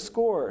similar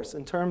scores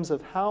in terms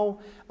of how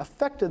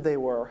affected they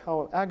were,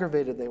 how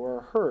aggravated they were,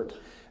 or hurt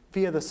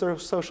via the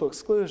social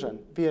exclusion,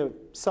 via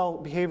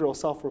behavioral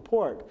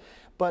self-report,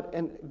 but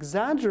an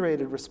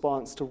exaggerated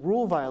response to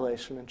rule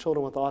violation in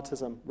children with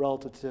autism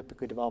relative to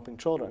typically developing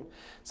children.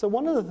 So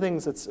one of the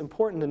things that's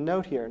important to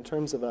note here in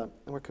terms of a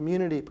more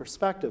community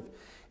perspective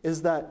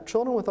is that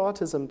children with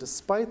autism,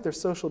 despite their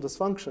social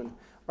dysfunction,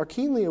 are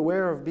keenly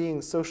aware of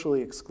being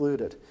socially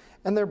excluded,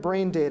 and their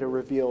brain data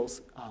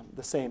reveals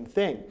the same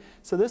thing.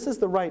 So this is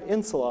the right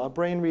insula, a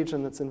brain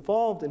region that's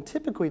involved in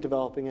typically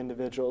developing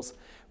individuals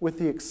with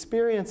the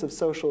experience of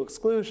social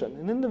exclusion.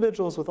 In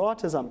individuals with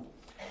autism,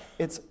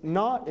 it's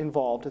not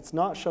involved, it's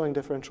not showing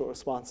differential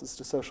responses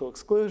to social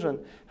exclusion.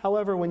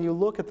 However, when you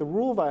look at the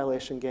rule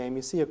violation game,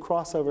 you see a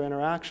crossover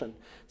interaction,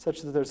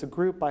 such that there's a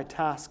group by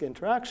task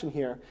interaction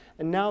here,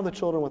 and now the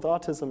children with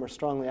autism are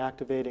strongly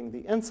activating the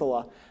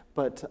insula,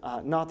 but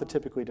not the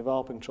typically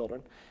developing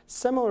children.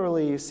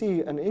 Similarly, you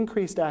see an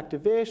increased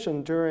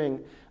activation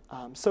during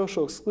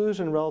social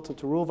exclusion relative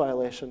to rule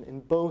violation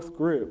in both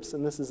groups,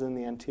 and this is in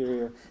the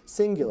anterior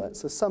cingulate.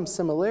 So some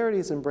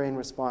similarities in brain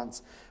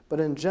response, but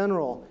in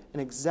general,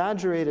 an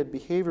exaggerated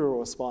behavioral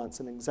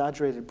response, an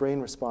exaggerated brain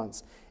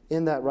response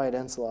in that right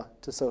insula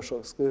to social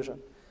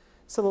exclusion.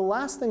 So the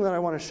last thing that I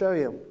want to show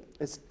you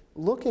is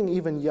looking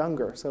even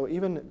younger. So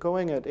even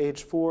going at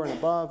age 4 and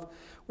above,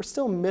 we're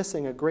still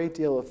missing a great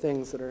deal of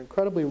things that are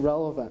incredibly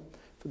relevant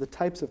for the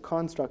types of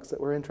constructs that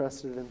we're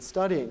interested in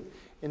studying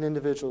in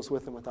individuals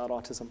with and without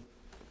autism.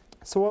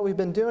 So what we've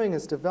been doing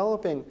is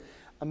developing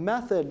a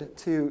method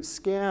to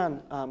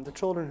scan the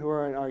children who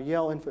are in our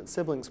Yale Infant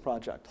Siblings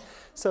project.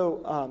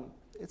 So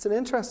it's an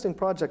interesting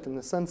project in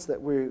the sense that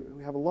we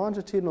have a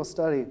longitudinal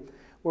study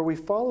where we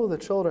follow the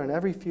children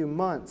every few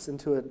months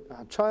into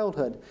a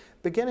childhood,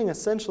 beginning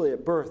essentially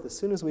at birth, as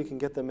soon as we can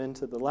get them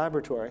into the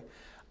laboratory.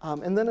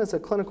 And then as a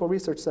clinical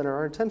research center,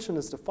 our intention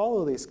is to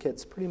follow these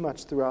kids pretty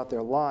much throughout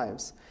their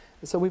lives.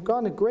 And so we've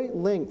gone to great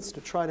lengths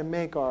to try to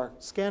make our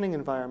scanning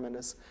environment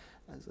as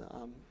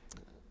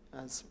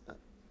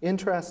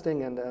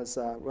interesting and as,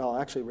 well,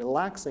 actually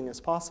relaxing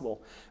as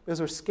possible, because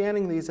we're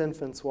scanning these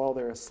infants while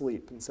they're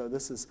asleep. And so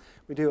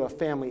we do a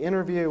family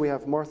interview. We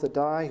have Martha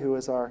Dye, who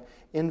is our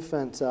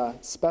infant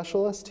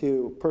specialist,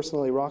 who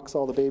personally rocks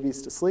all the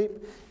babies to sleep,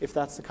 if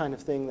that's the kind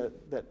of thing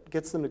that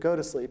gets them to go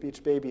to sleep.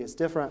 Each baby is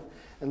different,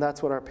 and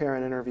that's what our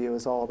parent interview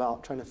is all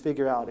about, trying to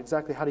figure out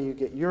exactly how do you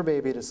get your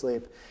baby to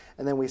sleep.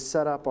 And then we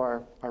set up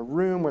our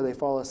room where they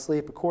fall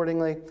asleep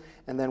accordingly,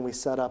 and then we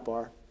set up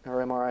our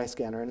MRI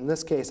scanner. And in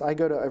this case, I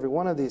go to every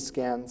one of these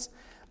scans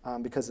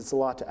because it's a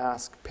lot to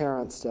ask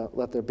parents to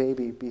let their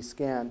baby be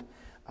scanned.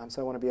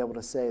 So I want to be able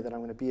to say that I'm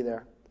going to be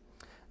there.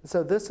 And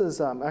so this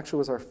is actually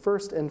was our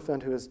first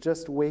infant who is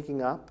just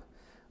waking up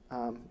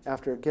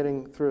after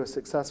getting through a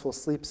successful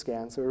sleep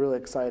scan. So we're really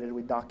excited.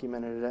 We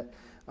documented it.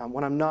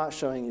 What I'm not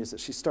showing you is that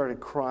she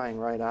started crying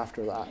right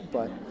after that,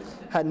 but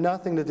had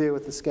nothing to do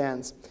with the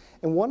scans.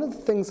 And one of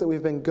the things that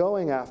we've been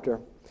going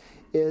after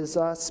is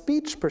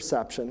speech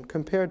perception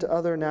compared to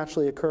other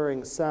naturally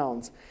occurring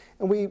sounds.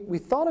 And we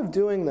thought of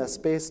doing this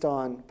based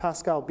on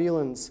Pascal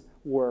Bielen's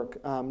work,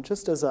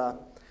 just as a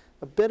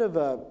bit of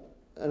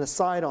an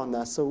aside on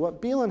this. So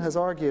what Bielen has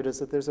argued is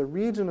that there's a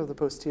region of the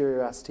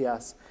posterior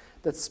STS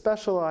that's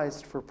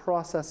specialized for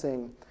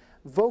processing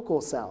vocal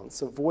sounds,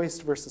 so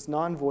voiced versus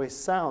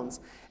non-voiced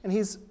sounds. And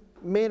he's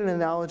made an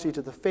analogy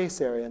to the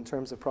face area in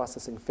terms of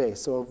processing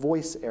face, so a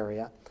voice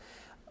area.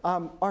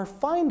 Our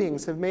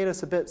findings have made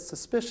us a bit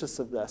suspicious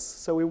of this.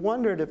 So we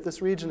wondered if this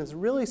region is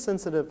really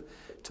sensitive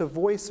to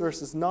voice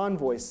versus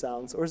non-voice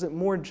sounds, or is it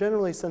more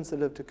generally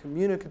sensitive to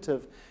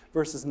communicative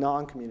versus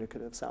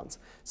non-communicative sounds.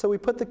 So we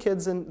put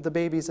the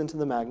babies into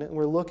the magnet, and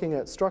we're looking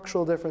at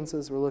structural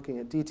differences, we're looking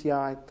at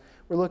DTI,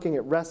 we're looking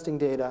at resting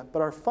data,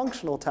 but our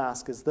functional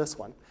task is this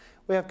one.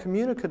 We have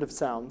communicative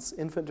sounds,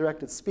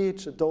 infant-directed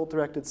speech,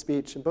 adult-directed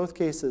speech, in both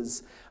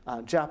cases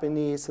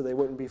Japanese, so they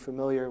wouldn't be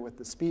familiar with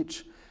the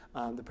speech,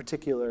 the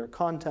particular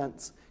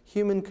contents,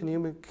 human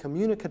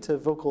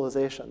communicative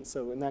vocalization,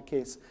 so in that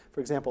case, for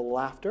example,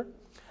 laughter,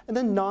 and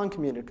then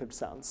non-communicative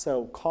sounds,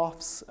 so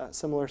coughs,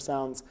 similar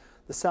sounds,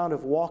 the sound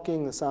of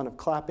walking, the sound of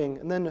clapping,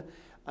 and then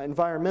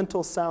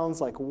environmental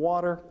sounds like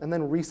water, and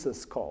then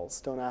rhesus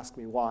calls. Don't ask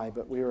me why,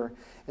 but we were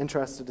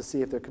interested to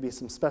see if there could be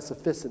some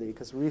specificity,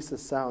 because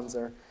rhesus sounds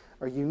are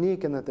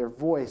unique in that they're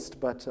voiced,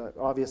 but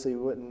obviously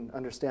we wouldn't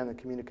understand the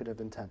communicative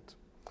intent.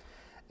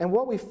 And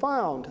what we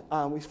found,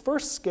 we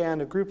first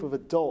scanned a group of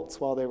adults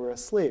while they were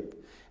asleep.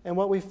 And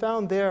what we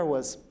found there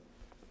was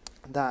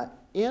that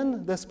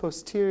in this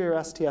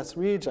posterior STS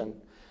region,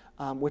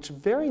 which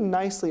very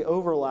nicely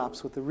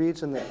overlaps with the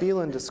region that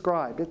Bielen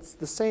described, it's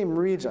the same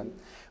region.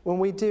 When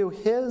we do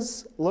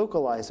his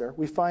localizer,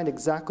 we find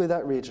exactly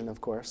that region, of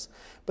course.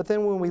 But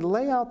then when we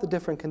lay out the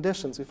different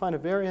conditions, we find a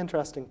very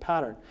interesting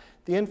pattern.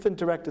 The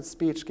infant-directed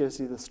speech gives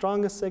you the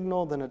strongest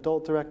signal, then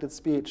adult-directed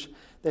speech,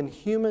 then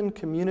human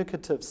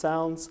communicative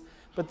sounds.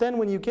 But then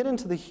when you get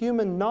into the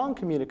human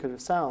non-communicative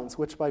sounds,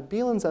 which by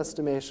Bielen's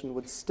estimation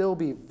would still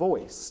be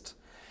voiced,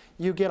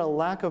 you get a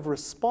lack of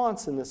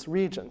response in this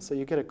region. So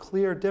you get a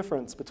clear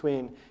difference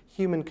between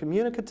human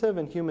communicative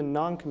and human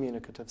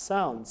non-communicative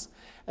sounds.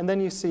 And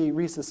then you see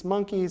rhesus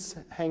monkeys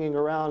hanging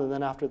around, and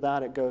then after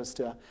that it goes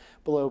to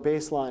below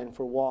baseline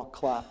for walk,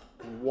 clap,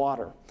 and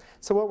water.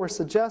 So what we're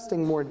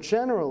suggesting more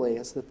generally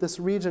is that this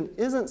region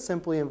isn't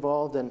simply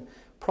involved in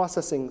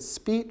processing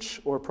speech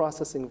or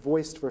processing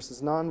voiced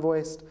versus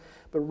non-voiced,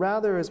 but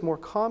rather is more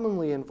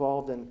commonly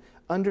involved in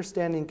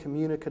understanding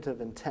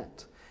communicative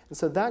intent. And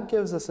so that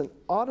gives us an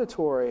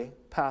auditory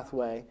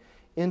pathway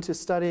into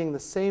studying the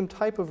same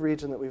type of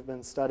region that we've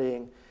been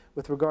studying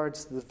with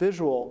regards to the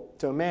visual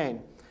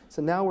domain.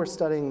 So now we're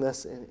studying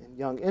this in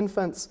young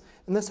infants,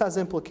 and this has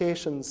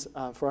implications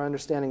for our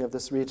understanding of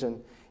this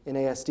region in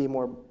ASD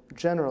more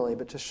generally,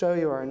 but to show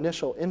you our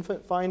initial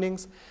infant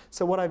findings.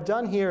 So what I've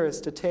done here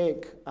is to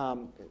take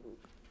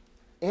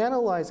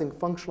analyzing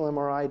functional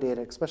MRI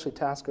data, especially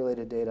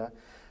task-related data,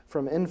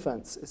 from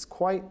infants is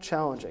quite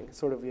challenging.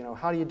 Sort of,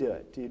 how do you do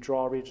it? Do you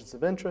draw regions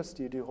of interest?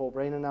 Do you do whole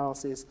brain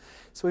analyses?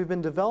 So we've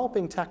been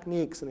developing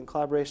techniques and in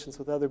collaborations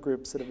with other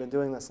groups that have been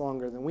doing this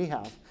longer than we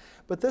have.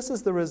 But this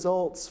is the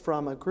results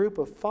from a group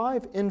of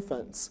 5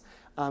 infants.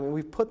 And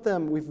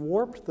we've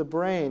warped the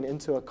brain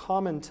into a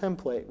common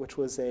template, which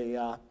was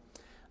an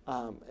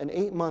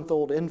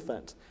 8-month-old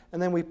infant.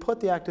 And then we put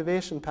the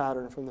activation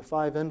pattern from the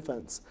 5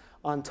 infants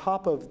on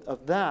top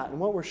of that. And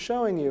what we're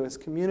showing you is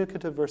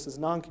communicative versus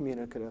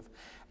non-communicative,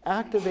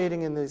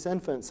 activating in these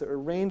infants that are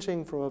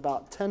ranging from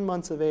about 10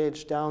 months of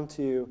age down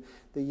to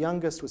the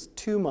youngest was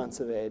 2 months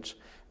of age.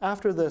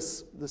 After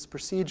this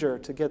procedure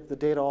to get the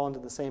data all into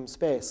the same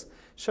space,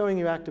 showing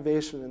you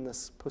activation in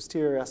this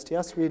posterior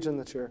STS region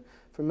that you're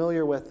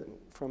familiar with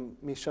from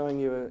me showing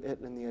you it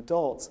in the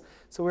adults.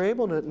 So we're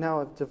able to now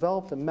have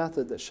developed a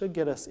method that should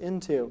get us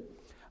into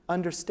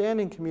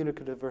understanding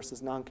communicative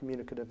versus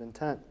non-communicative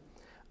intent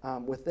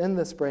within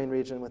this brain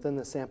region, within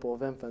the sample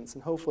of infants,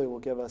 and hopefully will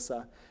give us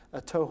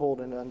a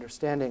toehold into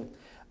understanding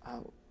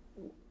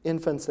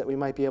infants that we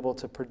might be able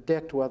to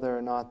predict whether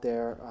or not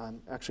they're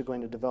actually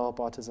going to develop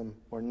autism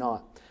or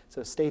not.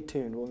 So stay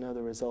tuned. We'll know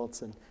the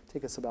results, and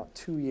take us about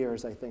 2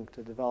 years, I think,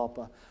 to develop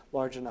a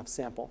large enough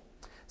sample.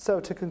 So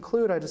to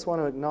conclude, I just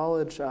want to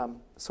acknowledge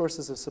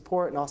sources of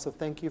support and also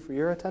thank you for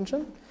your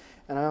attention.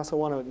 And I also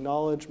want to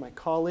acknowledge my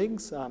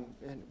colleagues, and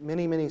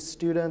many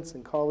students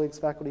and colleagues,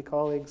 faculty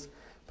colleagues,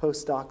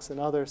 postdocs, and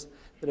others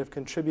that have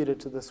contributed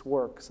to this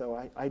work.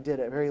 So I did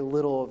very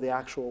little of the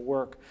actual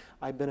work.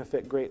 I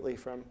benefit greatly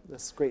from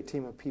this great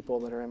team of people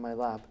that are in my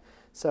lab.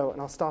 So,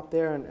 and I'll stop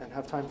there and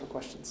have time for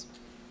questions.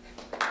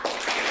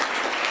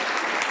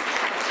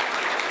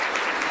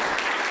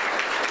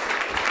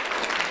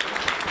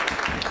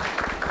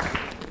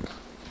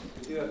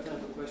 We do have time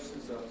for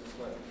questions, so I'll just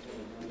let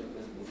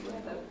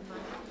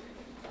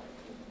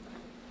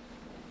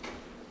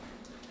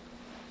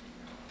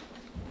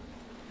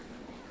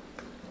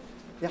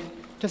Yeah.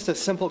 Just a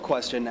simple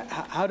question.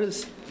 How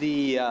does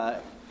the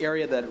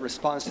area that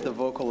responds to the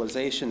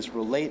vocalizations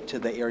relate to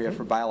the area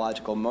for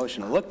biological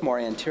motion? It looked more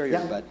anterior,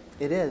 Yeah, but...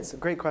 It is. A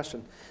great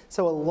question.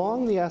 So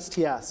along the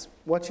STS,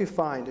 what you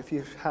find, if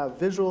you have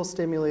visual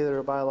stimuli that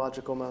are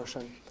biological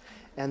motion,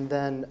 and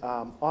then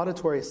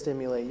auditory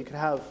stimuli, you could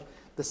have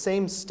the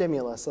same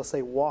stimulus, let's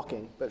say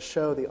walking, but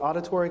show the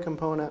auditory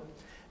component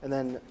and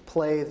then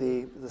play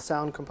the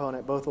sound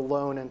component both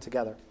alone and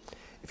together.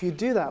 If you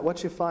do that,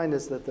 what you find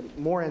is that the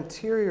more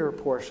anterior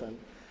portion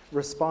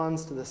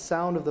responds to the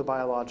sound of the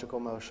biological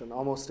motion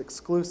almost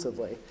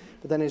exclusively.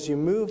 But then as you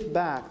move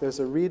back, there's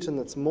a region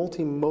that's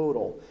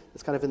multimodal.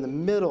 It's kind of in the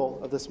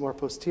middle of this more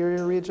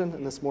posterior region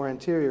and this more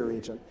anterior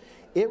region.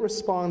 It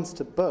responds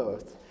to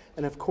both.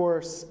 And of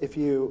course, if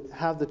you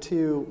have the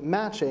two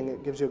matching,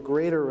 it gives you a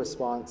greater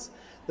response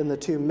than the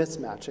two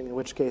mismatching, in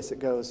which case it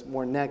goes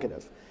more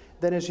negative.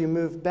 Then as you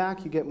move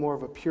back, you get more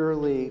of a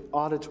purely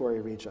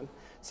auditory region.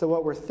 So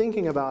what we're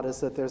thinking about is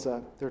that there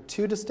are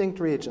two distinct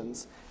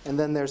regions, and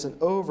then there's an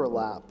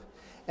overlap.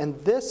 And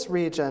this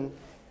region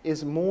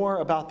is more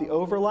about the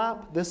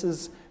overlap. This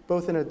is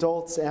both in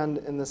adults and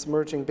in this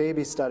emerging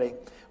baby study.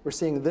 We're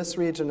seeing this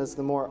region as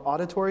the more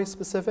auditory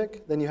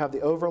specific. Then you have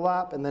the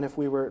overlap, and then if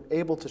we were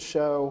able to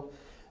show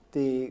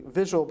the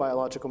visual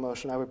biological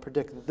motion, I would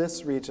predict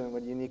this region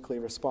would uniquely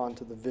respond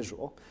to the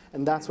visual.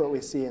 And that's what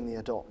we see in the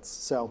adults.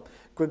 So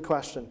good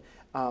question.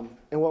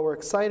 And what we're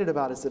excited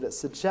about is that it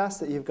suggests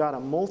that you've got a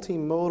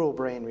multimodal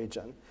brain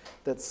region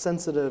that's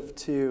sensitive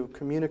to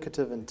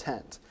communicative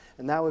intent.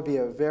 And that would be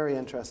a very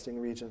interesting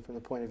region from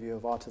the point of view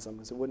of autism,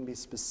 because it wouldn't be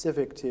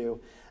specific to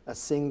a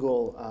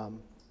single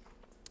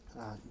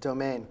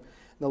domain.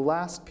 The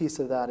last piece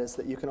of that is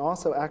that you can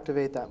also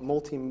activate that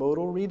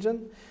multimodal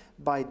region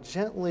by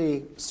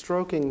gently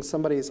stroking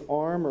somebody's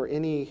arm or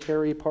any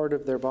hairy part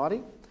of their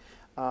body.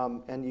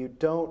 And you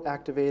don't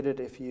activate it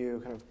if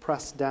you kind of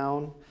press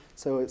down.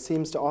 So it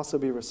seems to also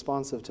be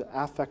responsive to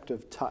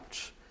affective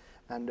touch.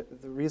 And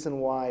the reason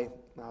why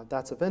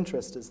that's of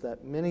interest is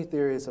that many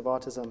theories of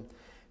autism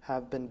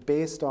have been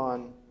based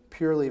on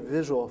purely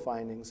visual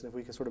findings. And if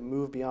we can sort of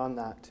move beyond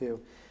that to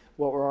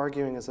what we're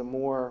arguing is a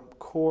more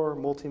core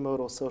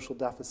multimodal social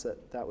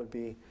deficit, that would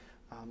be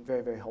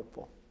very, very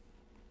helpful.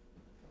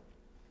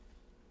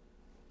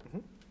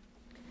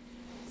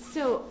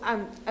 So I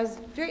was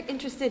very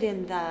interested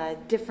in the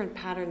different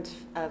patterns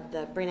of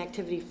the brain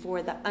activity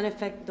for the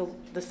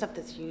the stuff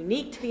that's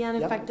unique to the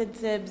unaffected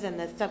SIBs and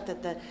the stuff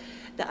that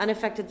the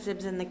unaffected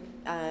SIBs and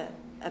the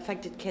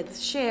affected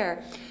kids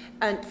share.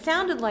 And it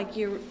sounded like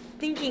you're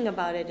thinking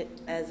about it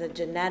as a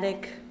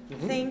genetic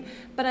thing,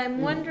 but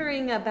I'm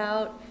wondering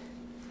about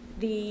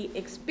the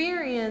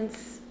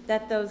experience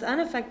that those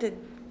unaffected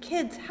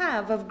kids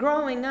have of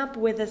growing up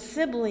with a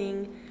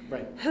sibling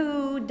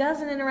who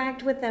doesn't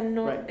interact with them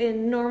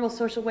in normal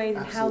social ways,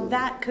 and how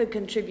that could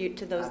contribute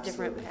to those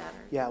different patterns.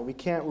 Yeah, we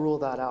can't rule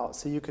that out.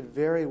 So you could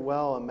very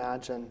well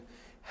imagine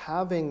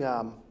having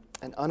an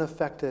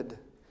unaffected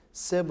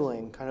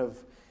sibling kind of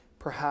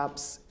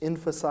perhaps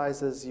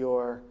emphasizes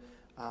your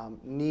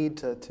need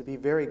to be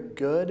very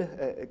good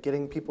at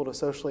getting people to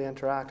socially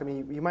interact. I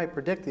mean, you might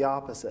predict the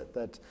opposite,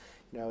 that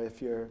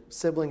if your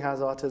sibling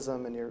has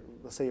autism and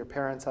let's say your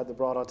parents had the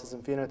broad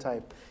autism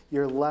phenotype,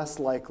 you're less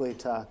likely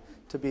to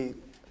be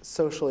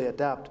socially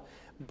adept.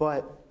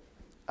 But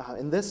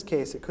in this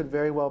case, it could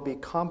very well be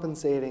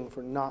compensating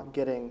for not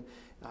getting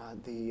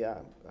the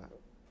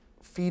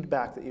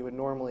feedback that you would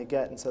normally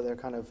get. And so they're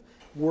kind of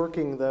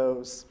working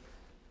those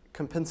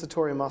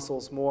compensatory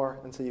muscles more,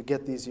 and so you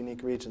get these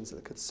unique regions.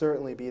 It could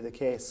certainly be the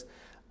case.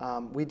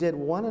 We did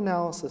one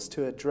analysis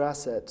to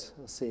address it.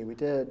 Let's see, we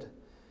did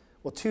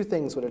Well, two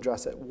things would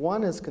address it.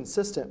 One is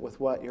consistent with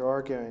what you're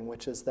arguing,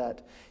 which is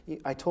that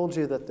I told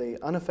you that the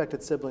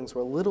unaffected siblings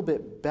were a little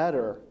bit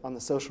better on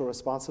the social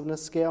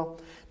responsiveness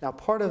scale. Now,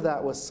 part of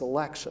that was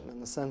selection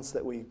in the sense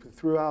that we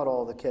threw out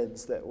all the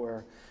kids that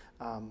were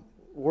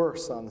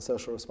worse on the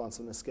social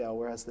responsiveness scale,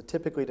 whereas the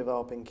typically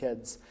developing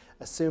kids,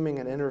 assuming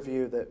an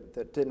interview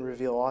that didn't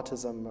reveal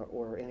autism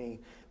or any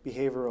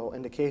behavioral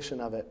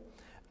indication of it,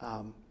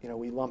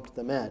 we lumped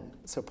them in.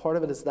 So part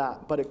of it is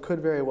that, but it could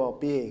very well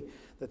be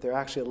that they're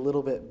actually a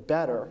little bit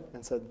better,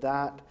 and so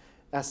that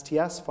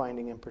STS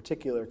finding in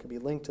particular could be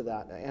linked to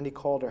that. Andy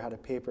Calder had a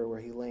paper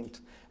where he linked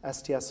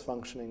STS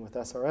functioning with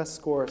SRS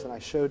scores, and I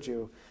showed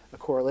you a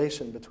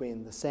correlation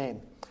between the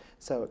same.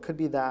 So it could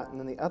be that. And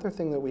then the other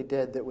thing that we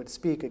did that would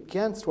speak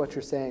against what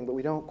you're saying, but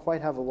we don't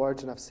quite have a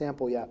large enough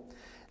sample yet,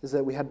 is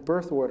that we had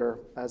birth order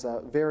as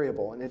a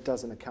variable, and it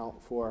doesn't account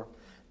for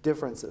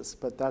differences.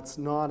 But that's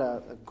not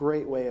a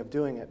great way of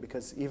doing it,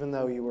 because even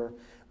though you were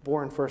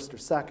born first or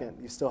second,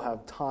 you still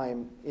have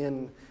time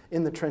in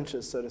the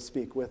trenches, so to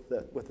speak, with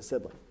the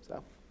sibling.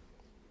 So.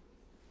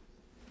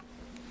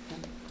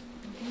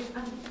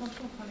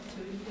 Functional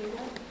connectivity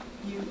data,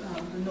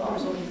 the null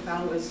result you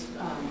found was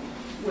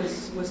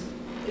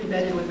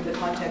embedded within the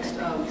context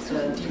of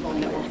the default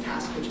network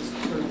task, which is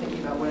sort of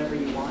thinking about whatever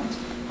you want.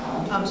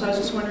 So I was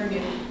just wondering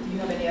if you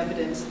have any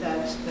evidence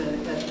that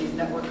these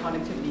network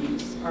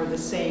connectivities are the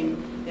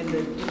same in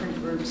the different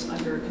groups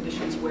under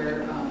conditions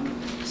where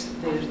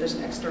there's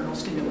an external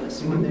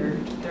stimulus, when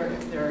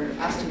they're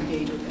asked to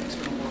engage with the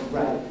external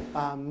world.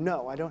 Right.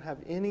 No, I don't have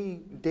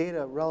any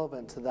data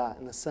relevant to that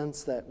in the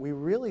sense that we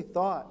really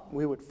thought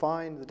we would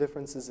find the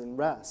differences in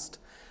rest.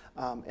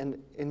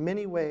 And in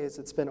many ways,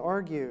 it's been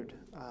argued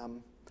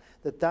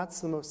that that's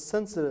the most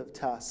sensitive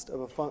test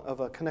of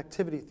a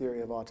connectivity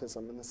theory of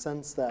autism, in the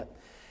sense that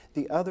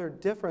the other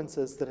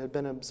differences that had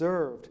been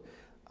observed,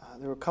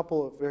 there were a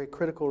couple of very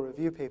critical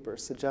review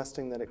papers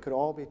suggesting that it could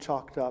all be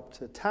chalked up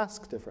to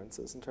task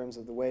differences in terms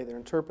of the way they're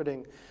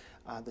interpreting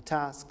the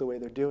task, the way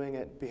they're doing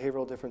it,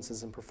 behavioral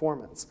differences in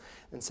performance.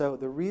 And so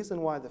the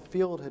reason why the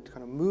field had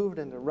kind of moved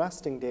into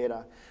resting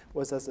data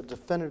was as a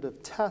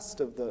definitive test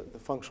of the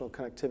functional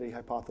connectivity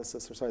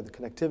hypothesis, or sorry, the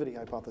connectivity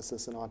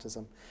hypothesis in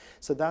autism.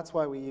 So that's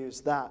why we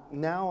use that.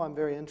 Now I'm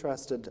very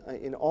interested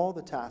in all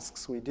the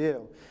tasks we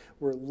do.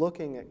 We're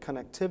looking at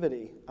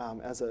connectivity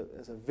as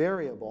a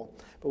variable,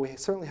 but we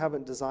certainly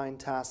haven't designed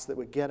tasks that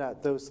would get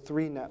at those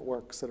three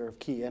networks that are of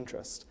key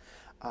interest.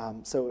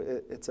 So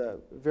it's a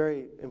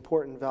very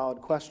important,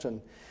 valid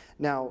question.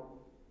 Now,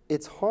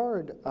 it's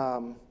hard,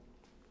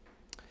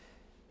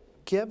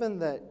 given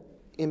that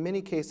in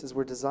many cases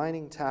we're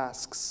designing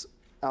tasks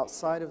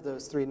outside of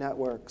those three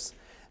networks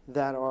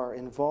that are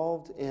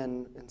involved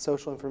in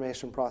social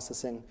information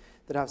processing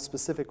that have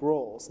specific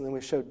roles, and then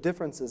we show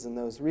differences in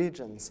those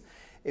regions.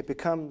 It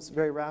becomes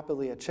very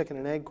rapidly a chicken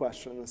and egg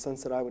question, in the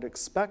sense that I would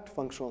expect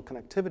functional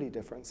connectivity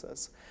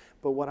differences.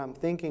 But what I'm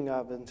thinking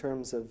of in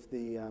terms of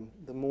the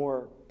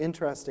more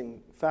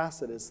interesting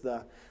facet is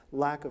the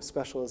lack of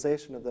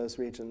specialization of those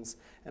regions,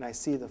 and I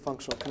see the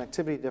functional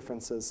connectivity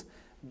differences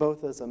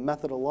both as a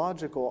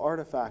methodological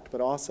artifact,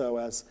 but also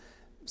as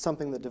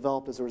something that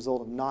developed as a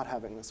result of not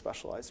having the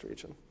specialized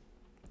region.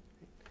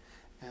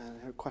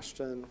 And a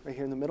question right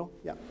here in the middle?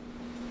 Yeah.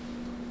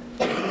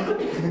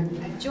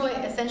 Joy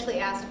essentially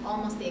asked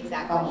almost the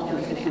exact question I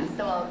was going to ask,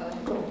 so I'll go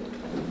ahead. Cool.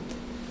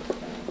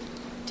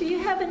 Do you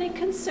have any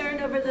concern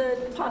over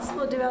the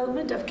possible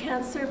development of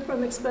cancer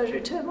from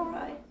exposure to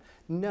MRI?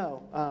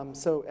 No.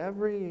 So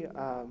every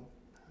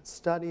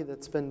study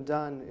that's been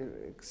done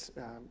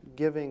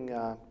giving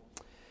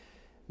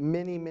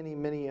many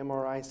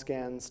MRI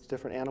scans to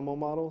different animal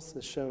models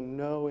has shown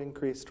no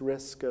increased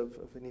risk of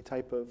any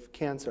type of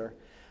cancer.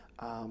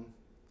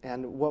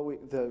 And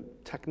the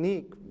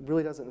technique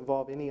really doesn't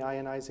involve any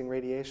ionizing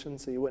radiation,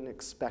 so you wouldn't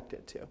expect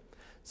it to.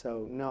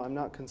 So no, I'm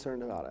not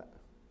concerned about it.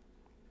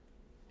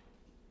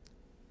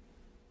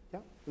 Yeah,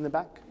 in the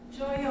back.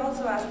 Joy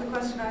also asked the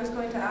question I was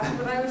going to ask,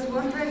 but I was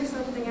wondering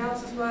something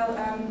else as well.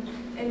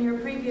 In your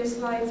previous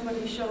slides, when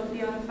you showed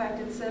the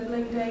unaffected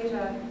sibling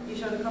data, you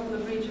showed a couple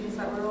of regions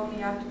that were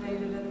only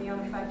activated in the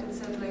unaffected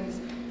siblings.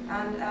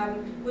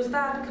 And was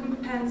that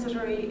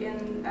compensatory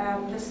in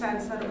the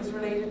sense that it was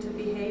related to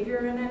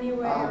behavior in any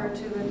way, or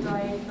to the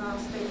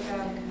diagnostic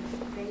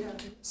data?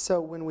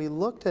 So when we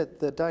looked at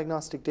the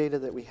diagnostic data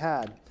that we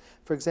had,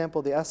 for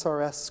example, the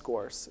SRS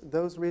scores,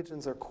 those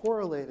regions are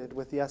correlated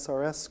with the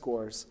SRS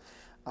scores,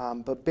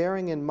 but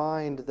bearing in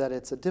mind that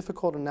it's a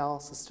difficult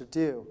analysis to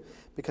do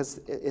because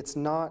it's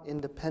not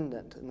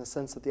independent in the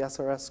sense that the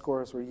SRS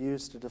scores were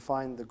used to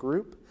define the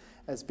group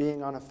as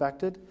being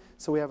unaffected.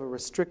 So we have a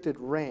restricted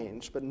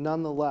range, but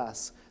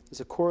nonetheless, there's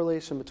a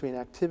correlation between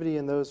activity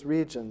in those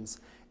regions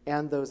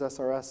and those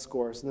SRS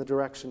scores in the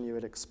direction you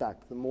would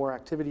expect. The more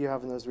activity you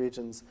have in those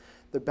regions,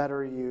 the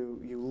better you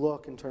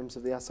look in terms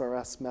of the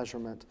SRS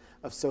measurement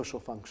of social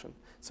function.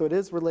 So it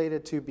is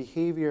related to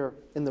behavior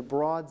in the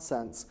broad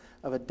sense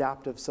of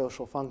adaptive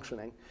social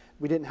functioning.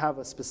 We didn't have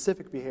a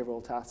specific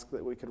behavioral task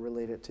that we could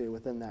relate it to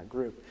within that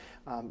group.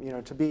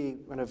 To be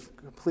kind of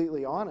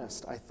completely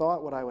honest, I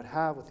thought what I would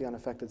have with the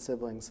unaffected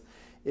siblings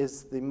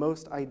is the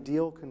most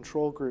ideal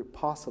control group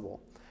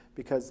possible,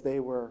 because they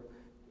were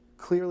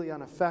clearly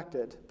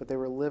unaffected, but they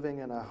were living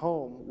in a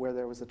home where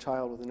there was a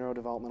child with a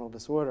neurodevelopmental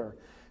disorder.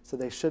 So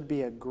they should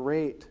be a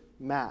great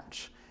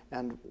match.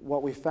 And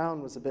what we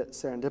found was a bit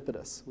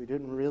serendipitous. We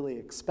didn't really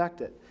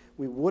expect it.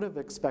 We would have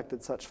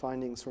expected such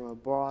findings from a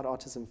broad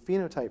autism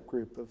phenotype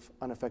group of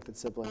unaffected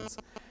siblings,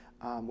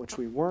 which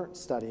we weren't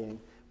studying.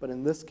 But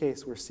in this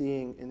case, we're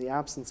seeing, in the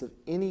absence of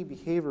any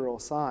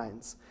behavioral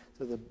signs,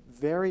 so the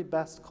very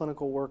best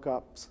clinical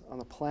workups on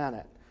the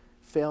planet,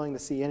 failing to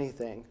see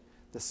anything,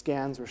 the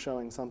scans were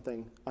showing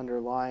something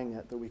underlying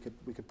it that we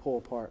could pull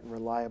apart and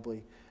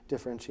reliably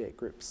differentiate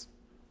groups.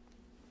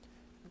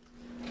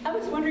 I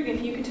was wondering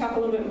if you could talk a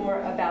little bit more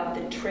about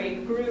the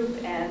trait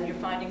group and your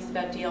findings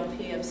about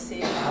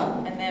DLP-FC,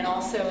 and then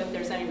also if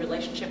there's any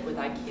relationship with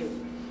IQ.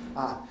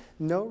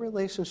 No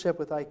relationship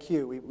with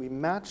IQ. We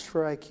matched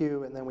for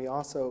IQ, and then we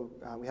also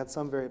we had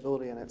some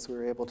variability in it, so we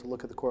were able to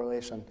look at the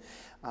correlation.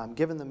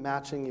 Given the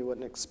matching, you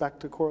wouldn't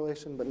expect a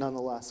correlation, but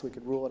nonetheless, we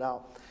could rule it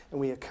out, and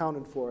we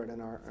accounted for it in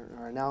our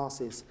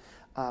analyses.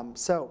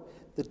 So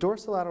the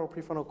dorsolateral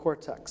prefrontal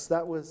cortex,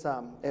 that was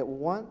at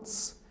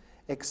once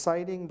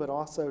exciting but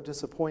also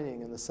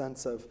disappointing, in the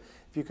sense of,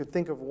 if you could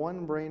think of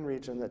one brain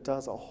region that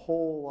does a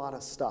whole lot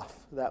of stuff,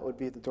 that would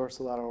be the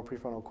dorsolateral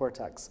prefrontal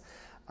cortex.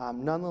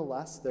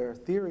 Nonetheless, there are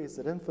theories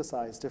that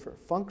emphasize different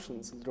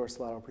functions of the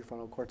dorsolateral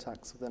prefrontal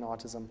cortex within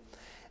autism.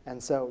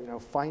 And so,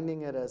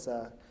 finding it as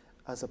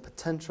a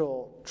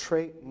potential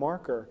trait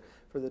marker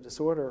for the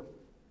disorder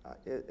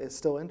is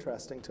still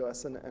interesting to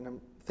us. And I'm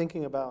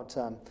thinking about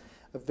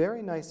a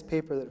very nice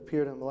paper that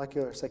appeared in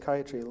Molecular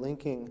Psychiatry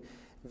linking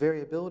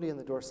variability in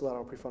the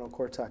dorsolateral prefrontal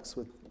cortex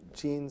with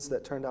genes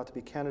that turned out to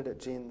be candidate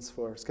genes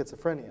for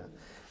schizophrenia.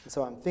 And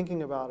so I'm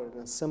thinking about it in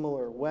a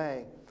similar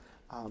way.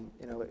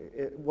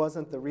 It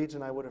wasn't the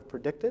region I would have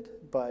predicted,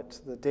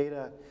 but the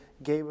data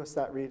gave us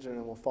that region,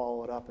 and we'll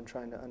follow it up and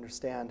trying to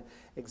understand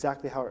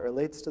exactly how it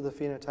relates to the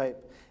phenotype.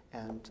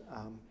 And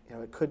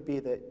it could be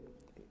that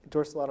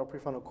dorsolateral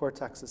prefrontal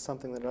cortex is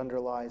something that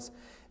underlies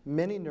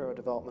many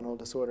neurodevelopmental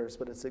disorders,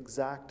 but its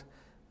exact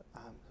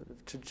sort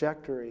of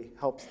trajectory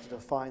helps to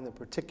define the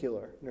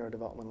particular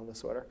neurodevelopmental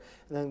disorder.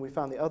 And then we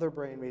found the other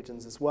brain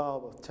regions as well,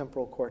 both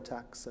temporal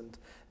cortex and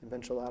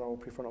ventrolateral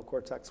prefrontal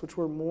cortex, which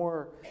were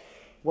more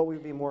what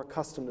we'd be more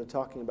accustomed to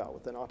talking about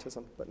within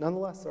autism. But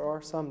nonetheless, there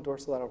are some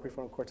dorsolateral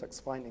prefrontal cortex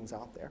findings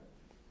out there.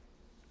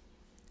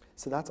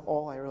 So that's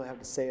all I really have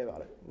to say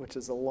about it, which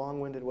is a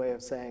long-winded way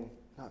of saying,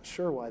 not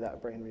sure why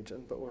that brain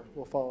region, but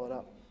we'll follow it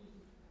up.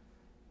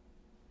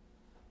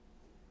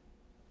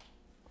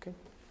 Okay.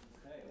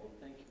 Okay, well,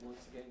 thank you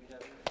once again,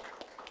 Kevin.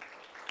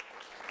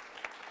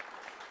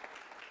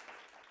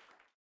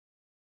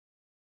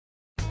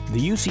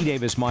 The UC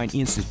Davis Mind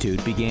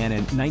Institute began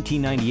in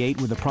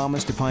 1998 with a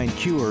promise to find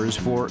cures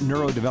for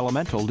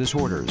neurodevelopmental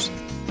disorders.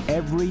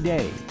 Every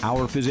day,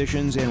 our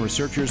physicians and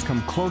researchers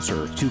come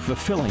closer to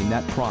fulfilling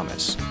that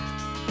promise.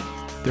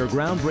 Their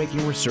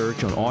groundbreaking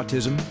research on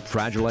autism,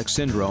 Fragile X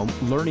syndrome,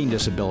 learning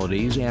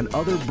disabilities, and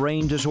other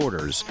brain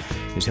disorders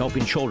is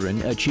helping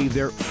children achieve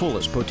their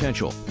fullest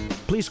potential.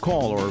 Please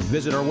call or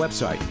visit our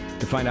website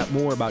to find out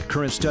more about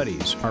current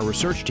studies, our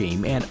research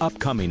team, and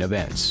upcoming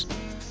events.